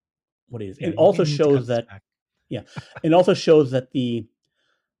to what it is. Yeah, It you also need to cut shows this that, back. yeah, it also shows that the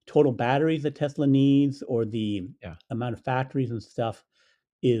total batteries that Tesla needs, or the Yeah. amount of factories and stuff,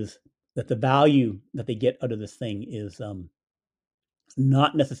 is that the value that they get out of this thing is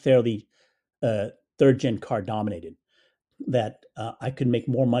not necessarily third gen car dominated. That I could make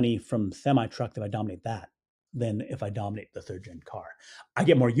more money from semi truck if I dominate that than if I dominate the third gen car. I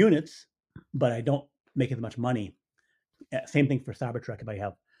get more units, but I don't make as much money. Same thing for Cybertruck. If I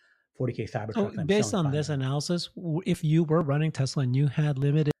have 40K So Cybertrucks, I'm based selling on this 500. analysis, if you were running Tesla and you had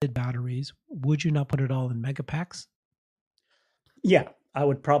limited batteries, would you not put it all in mega packs? Yeah, I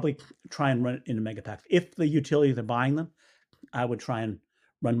would probably try and run it into mega packs. If the utilities are buying them, I would try and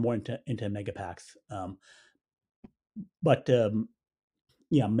run more into mega packs. But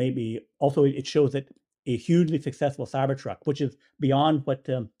yeah, maybe also it shows that a hugely successful Cybertruck, which is beyond what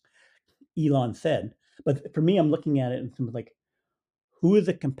Elon said. But for me, I'm looking at it and it's like, who is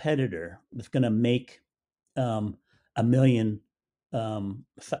a competitor that's going to make um, a million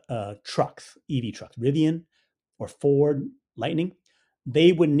trucks, EV trucks, Rivian or Ford Lightning?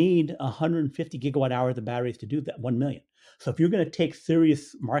 They would need 150 gigawatt hours of batteries to do that 1 million. So if you're going to take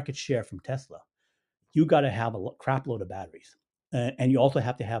serious market share from Tesla, you got to have a crap load of batteries, and you also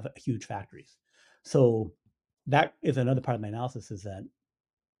have to have huge factories. So that is another part of my analysis, is that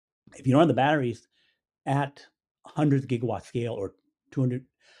if you don't have the batteries at hundreds of gigawatt scale, or 200,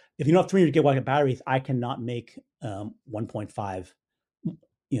 if you don't have 300 gigawatt of batteries, I cannot make 1.5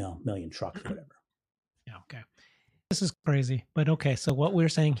 million trucks or whatever. Yeah, okay. This is crazy, but okay. So what we're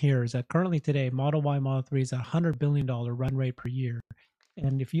saying here is that currently today, Model Y, Model 3 is a $100 billion run rate per year.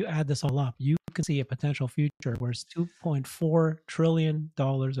 And if you add this all up, you can see a potential future where it's $2.4 trillion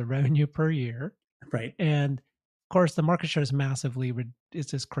of revenue per year. Right. And of course, the market share is massively,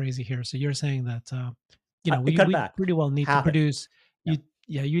 it's just crazy here. So you're saying that, It cut we back pretty well need to half it. produce, Yeah.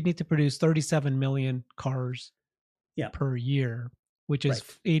 you need to produce 37 million cars Yeah. per year, which is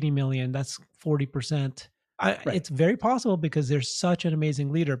Right. 80 million. That's 40%. Right. It's very possible because there's such an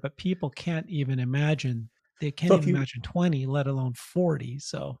amazing leader, but people can't even imagine. They can't So even imagine 20, let alone 40.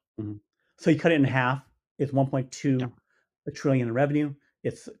 So, so you cut it in half. It's yeah, 1.2 trillion in revenue.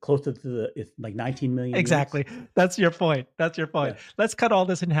 It's close to it's like 19 million units. exactly. That's your point. That's your point. Yeah. Let's cut all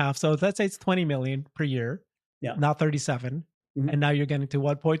this in half. So let's say it's 20 million per year, Yeah. not 37. Mhm. And now you're getting to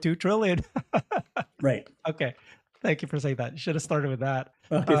 1.2 trillion. Right. Okay. Thank you for saying that. You should have started with that.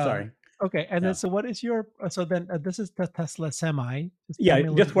 Okay. Sorry. Okay. And then, Yeah. so what is your, so then this is the Tesla Semi. Just tell Yeah, me a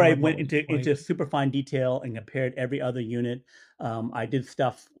little just bit where more I about went what it's into like. super fine detail and compared every other unit. I did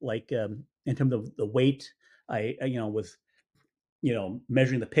stuff like in terms of the weight. I was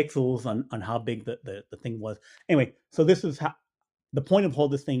measuring the pixels on how big the thing was. Anyway, so this is how the point of all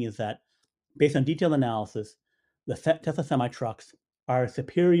this thing is that, based on detailed analysis, the Tesla semi trucks are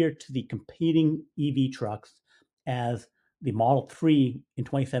superior to the competing EV trucks, as the Model 3 in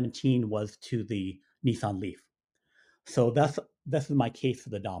 2017 was to the Nissan Leaf. So that's my case for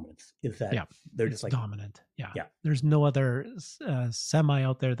the dominance, is that Yeah, they're it's just like, dominant. Yeah, yeah. there's no other semi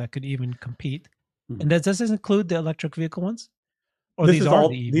out there that could even compete. Mhm. And does this include the electric vehicle ones, or This these is are all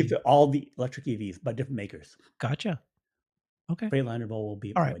the these EV? are all the electric EVs by different makers. Gotcha. Okay. Freightliner,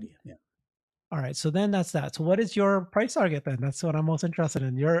 Volvo, All right. BYD. Yeah. All right. So then that's that. So what is your price target then? That's what I'm most interested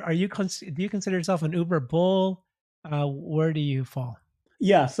in. Do you consider yourself an Uber bull? Where do you fall?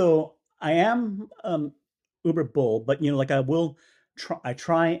 Yeah, so I am Uber bull, but like I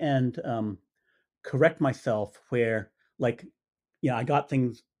try and correct myself where, like, I got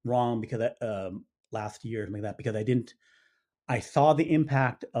things wrong because last year, something like that, because I saw the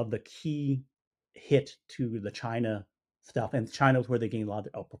impact of the key hit to the China stuff, and China was where they're getting a lot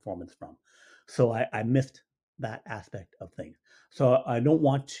of outperformance from. So I missed that aspect of things. So I don't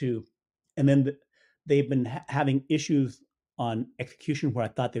want to, and then they've been having issues on execution where I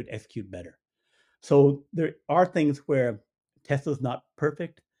thought they would execute better. So there are things where Tesla's not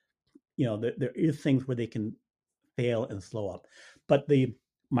perfect. There is things where they can fail and slow up, but the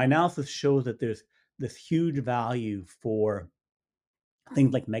my analysis shows that there's this huge value for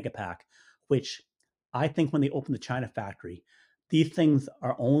things like Megapack, which I think when they open the China factory, these things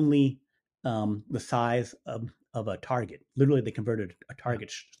are only the size of a Target. Literally, they converted a Yeah.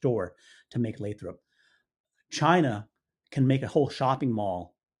 Target store to make Lathrop. China can make a whole shopping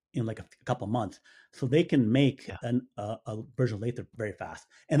mall in like a couple of months, so they can make Yeah. a version of Lathrop very fast.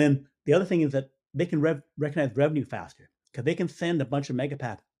 And then the other thing is that they can recognize revenue faster, because they can send a bunch of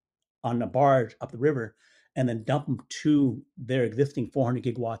Megapack on a barge up the river, and then dump them to their existing 400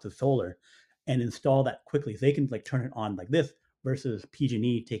 gigawatts of solar and install that quickly. So they can like turn it on like this versus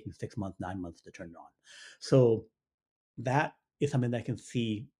PG&E taking 6 months, 9 months to turn it on. So that is something that I can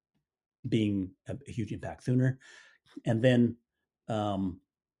see being a huge impact sooner. And then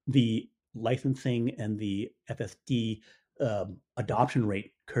the licensing and the FSD adoption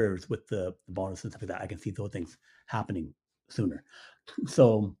rate curves with the bonus and stuff like that, I can see those things happening sooner.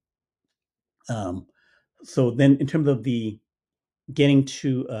 So, so then in terms of the getting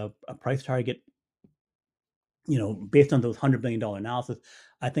to a price target, based on those $100 billion analysis,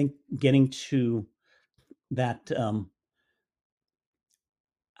 I think getting to that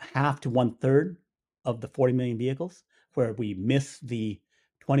half to 1/3 of the 40 million vehicles, where we miss the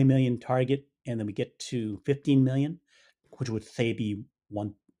 20 million target and then we get to 15 million, which would say be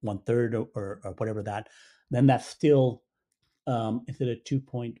one third or whatever that, then that's still instead of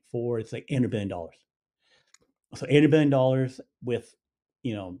 2.4, it's like $800 billion. So $800 billion with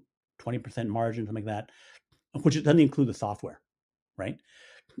 20% margin, something like that, which doesn't include the software, right?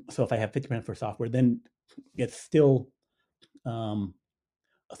 So if I have 50% for software, then it's still so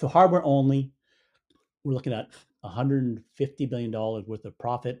hardware only, we're looking at $150 billion worth of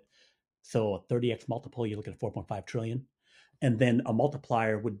profit. So a 30x multiple, you look at 4.5 trillion. And then a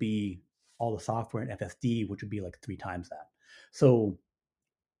multiplier would be all the software and FSD, which would be like 3 times that. So,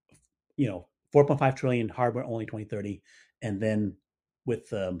 4.5 trillion hardware only 2030. And then with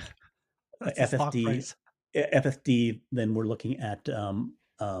That's the stock FSD, price. then we're looking at 10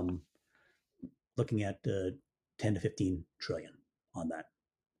 to 15 trillion on that.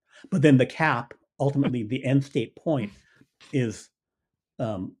 But then the cap, ultimately, the end state point is,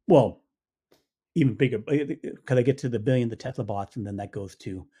 even bigger, because I get to the billion, the Tesla bots, and then that goes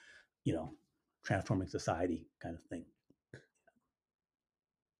to, transforming society kind of thing.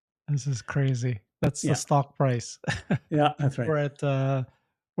 This is crazy. That's the Yeah, stock price. yeah, that's right. We're at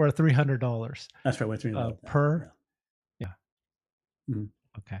 $300 That's right. What's now? per. Yeah. Yeah. Mhm.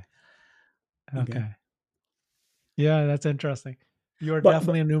 Okay. Okay. Okay. Yeah, that's interesting. You're But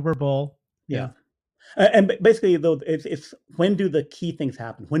definitely an Uber bull. Yeah. yeah, and basically though, it's when do the key things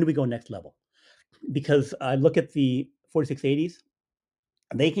happen? When do we go next level? Because I look at the 4680s,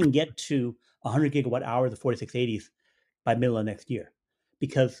 they can get to 100 gigawatt hours of 4680s by middle of next year,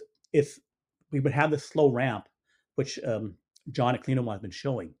 because if we would have this slow ramp, which John at CleanOne has been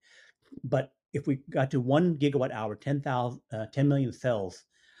showing, but if we got to 1 gigawatt hour, 10 million cells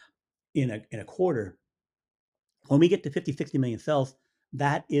in a quarter, when we get to 50, 60 million cells,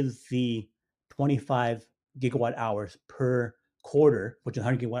 that is the 25 gigawatt hours per quarter, which is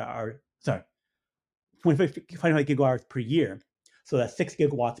 100 gigawatt hours, sorry, 25 gigawatt hours per year. So that's 6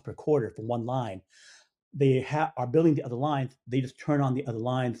 gigawatts per quarter for one line. They are building the other lines. They just turn on the other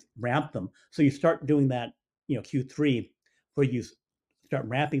lines, ramp them. So you start doing that, Q3, where you start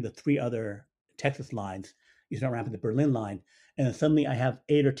ramping the 3 other Texas lines. You start ramping the Berlin line, and then suddenly I have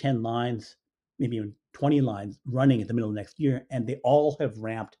 8 or 10 lines, maybe even 20 lines running in the middle of next year, and they all have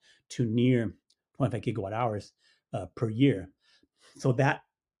ramped to near 25 gigawatt hours per year. So that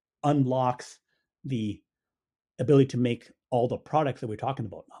unlocks the ability to make all the products that we're talking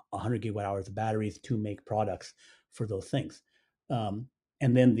about, 100 gigawatt hours of batteries to make products for those things. And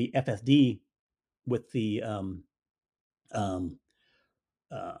then the FSD with the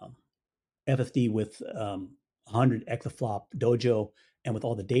FSD with 100 exaflop dojo and with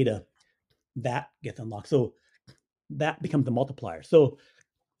all the data, that gets unlocked. So that becomes the multiplier. So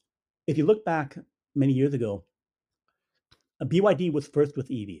if you look back many years ago, BYD was first with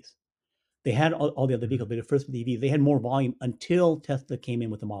EVs. They had all the other vehicles, but they were first with EVs. They had more volume until Tesla came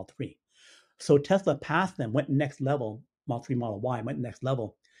in with the Model 3. So Tesla passed them, went next level, Model 3, Model Y, went next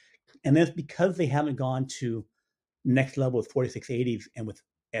level. And that's because they haven't gone to next level with 4680s and with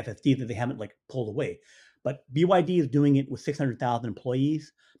FSD that they haven't like pulled away. But BYD is doing it with 600,000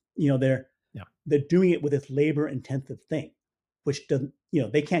 employees. They're Yeah. they're doing it with this labor intensive thing, which doesn't,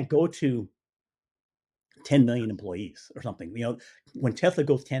 they can't go to 10 million employees or something. When Tesla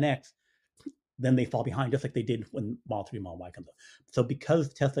goes 10x, then they fall behind, just like they did when Model 3, Model Y comes up. So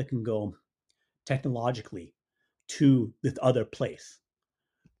because Tesla can go technologically to this other place,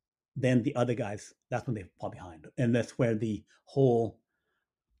 then the other guys, that's when they fall behind. And that's where the whole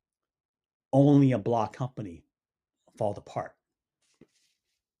only a block company falls apart.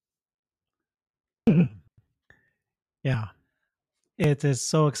 Yeah. It is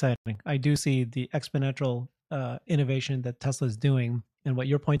so exciting. I do see the exponential innovation that Tesla is doing. And what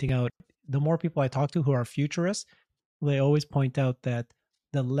you're pointing out, the more people I talk to who are futurists, they always point out that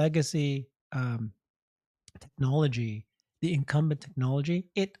the legacy technology, the incumbent technology,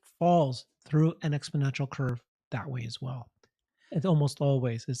 it falls through an exponential curve that way as well. It almost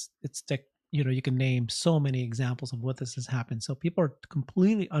always it's like, you can name so many examples of what this has happened. So people are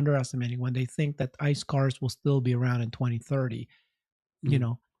completely underestimating when they think that ICE cars will still be around in 2030. You Mm.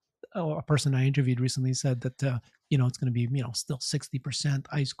 know, a person I interviewed recently said that it's going to be still 60%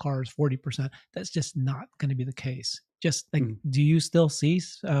 ICE cars, 40%. That's just not going to be the case. Just like, Mm. do you still see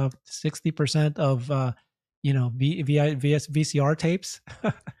 60% of VCR tapes?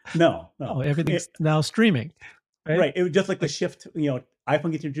 No, Oh, no. everything's now streaming, right? Right. It was just like the Like, shift,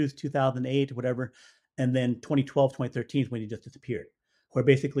 iPhone gets introduced 2008 or whatever, and then 2012, 2013 is when it just disappeared. Where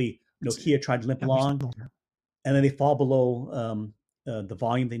basically it's Nokia tried to limp yeah, there's along, no there. and then they fall below the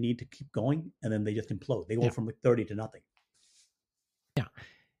volume they need to keep going, and then they just implode. They go Yeah, from like 30 to nothing. yeah,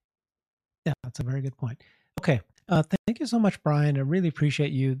 yeah. That's a very good point. Okay. Thank you so much, Brian. I really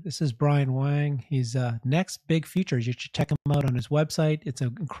appreciate you. This is Brian Wang. He's Next Big Futures. You should check him out on his website. It's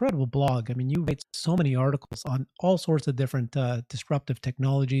an incredible blog. I mean, you write so many articles on all sorts of different disruptive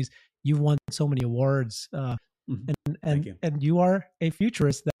technologies. You've won so many awards, Mhm. and Thank and you. and you are a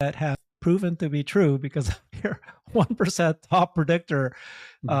futurist that have proven to be true because of your 1% top predictor.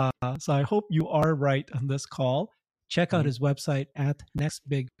 Mhm. So I hope you are right on this call. Check out Mhm. his website at Next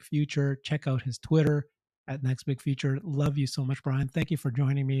Big Future. Check out his Twitter at Next Big Future. Love you so much, Brian. Thank you for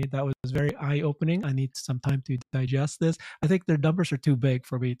joining me. That was very eye opening. I need some time to digest this. I think their numbers are too big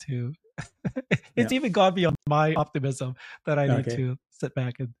for me to. It's Yeah. even gone beyond my optimism that I need Okay. to sit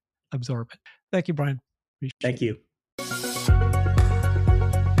back and absorb it. Thank you, Brian. Appreciate Thank you. you.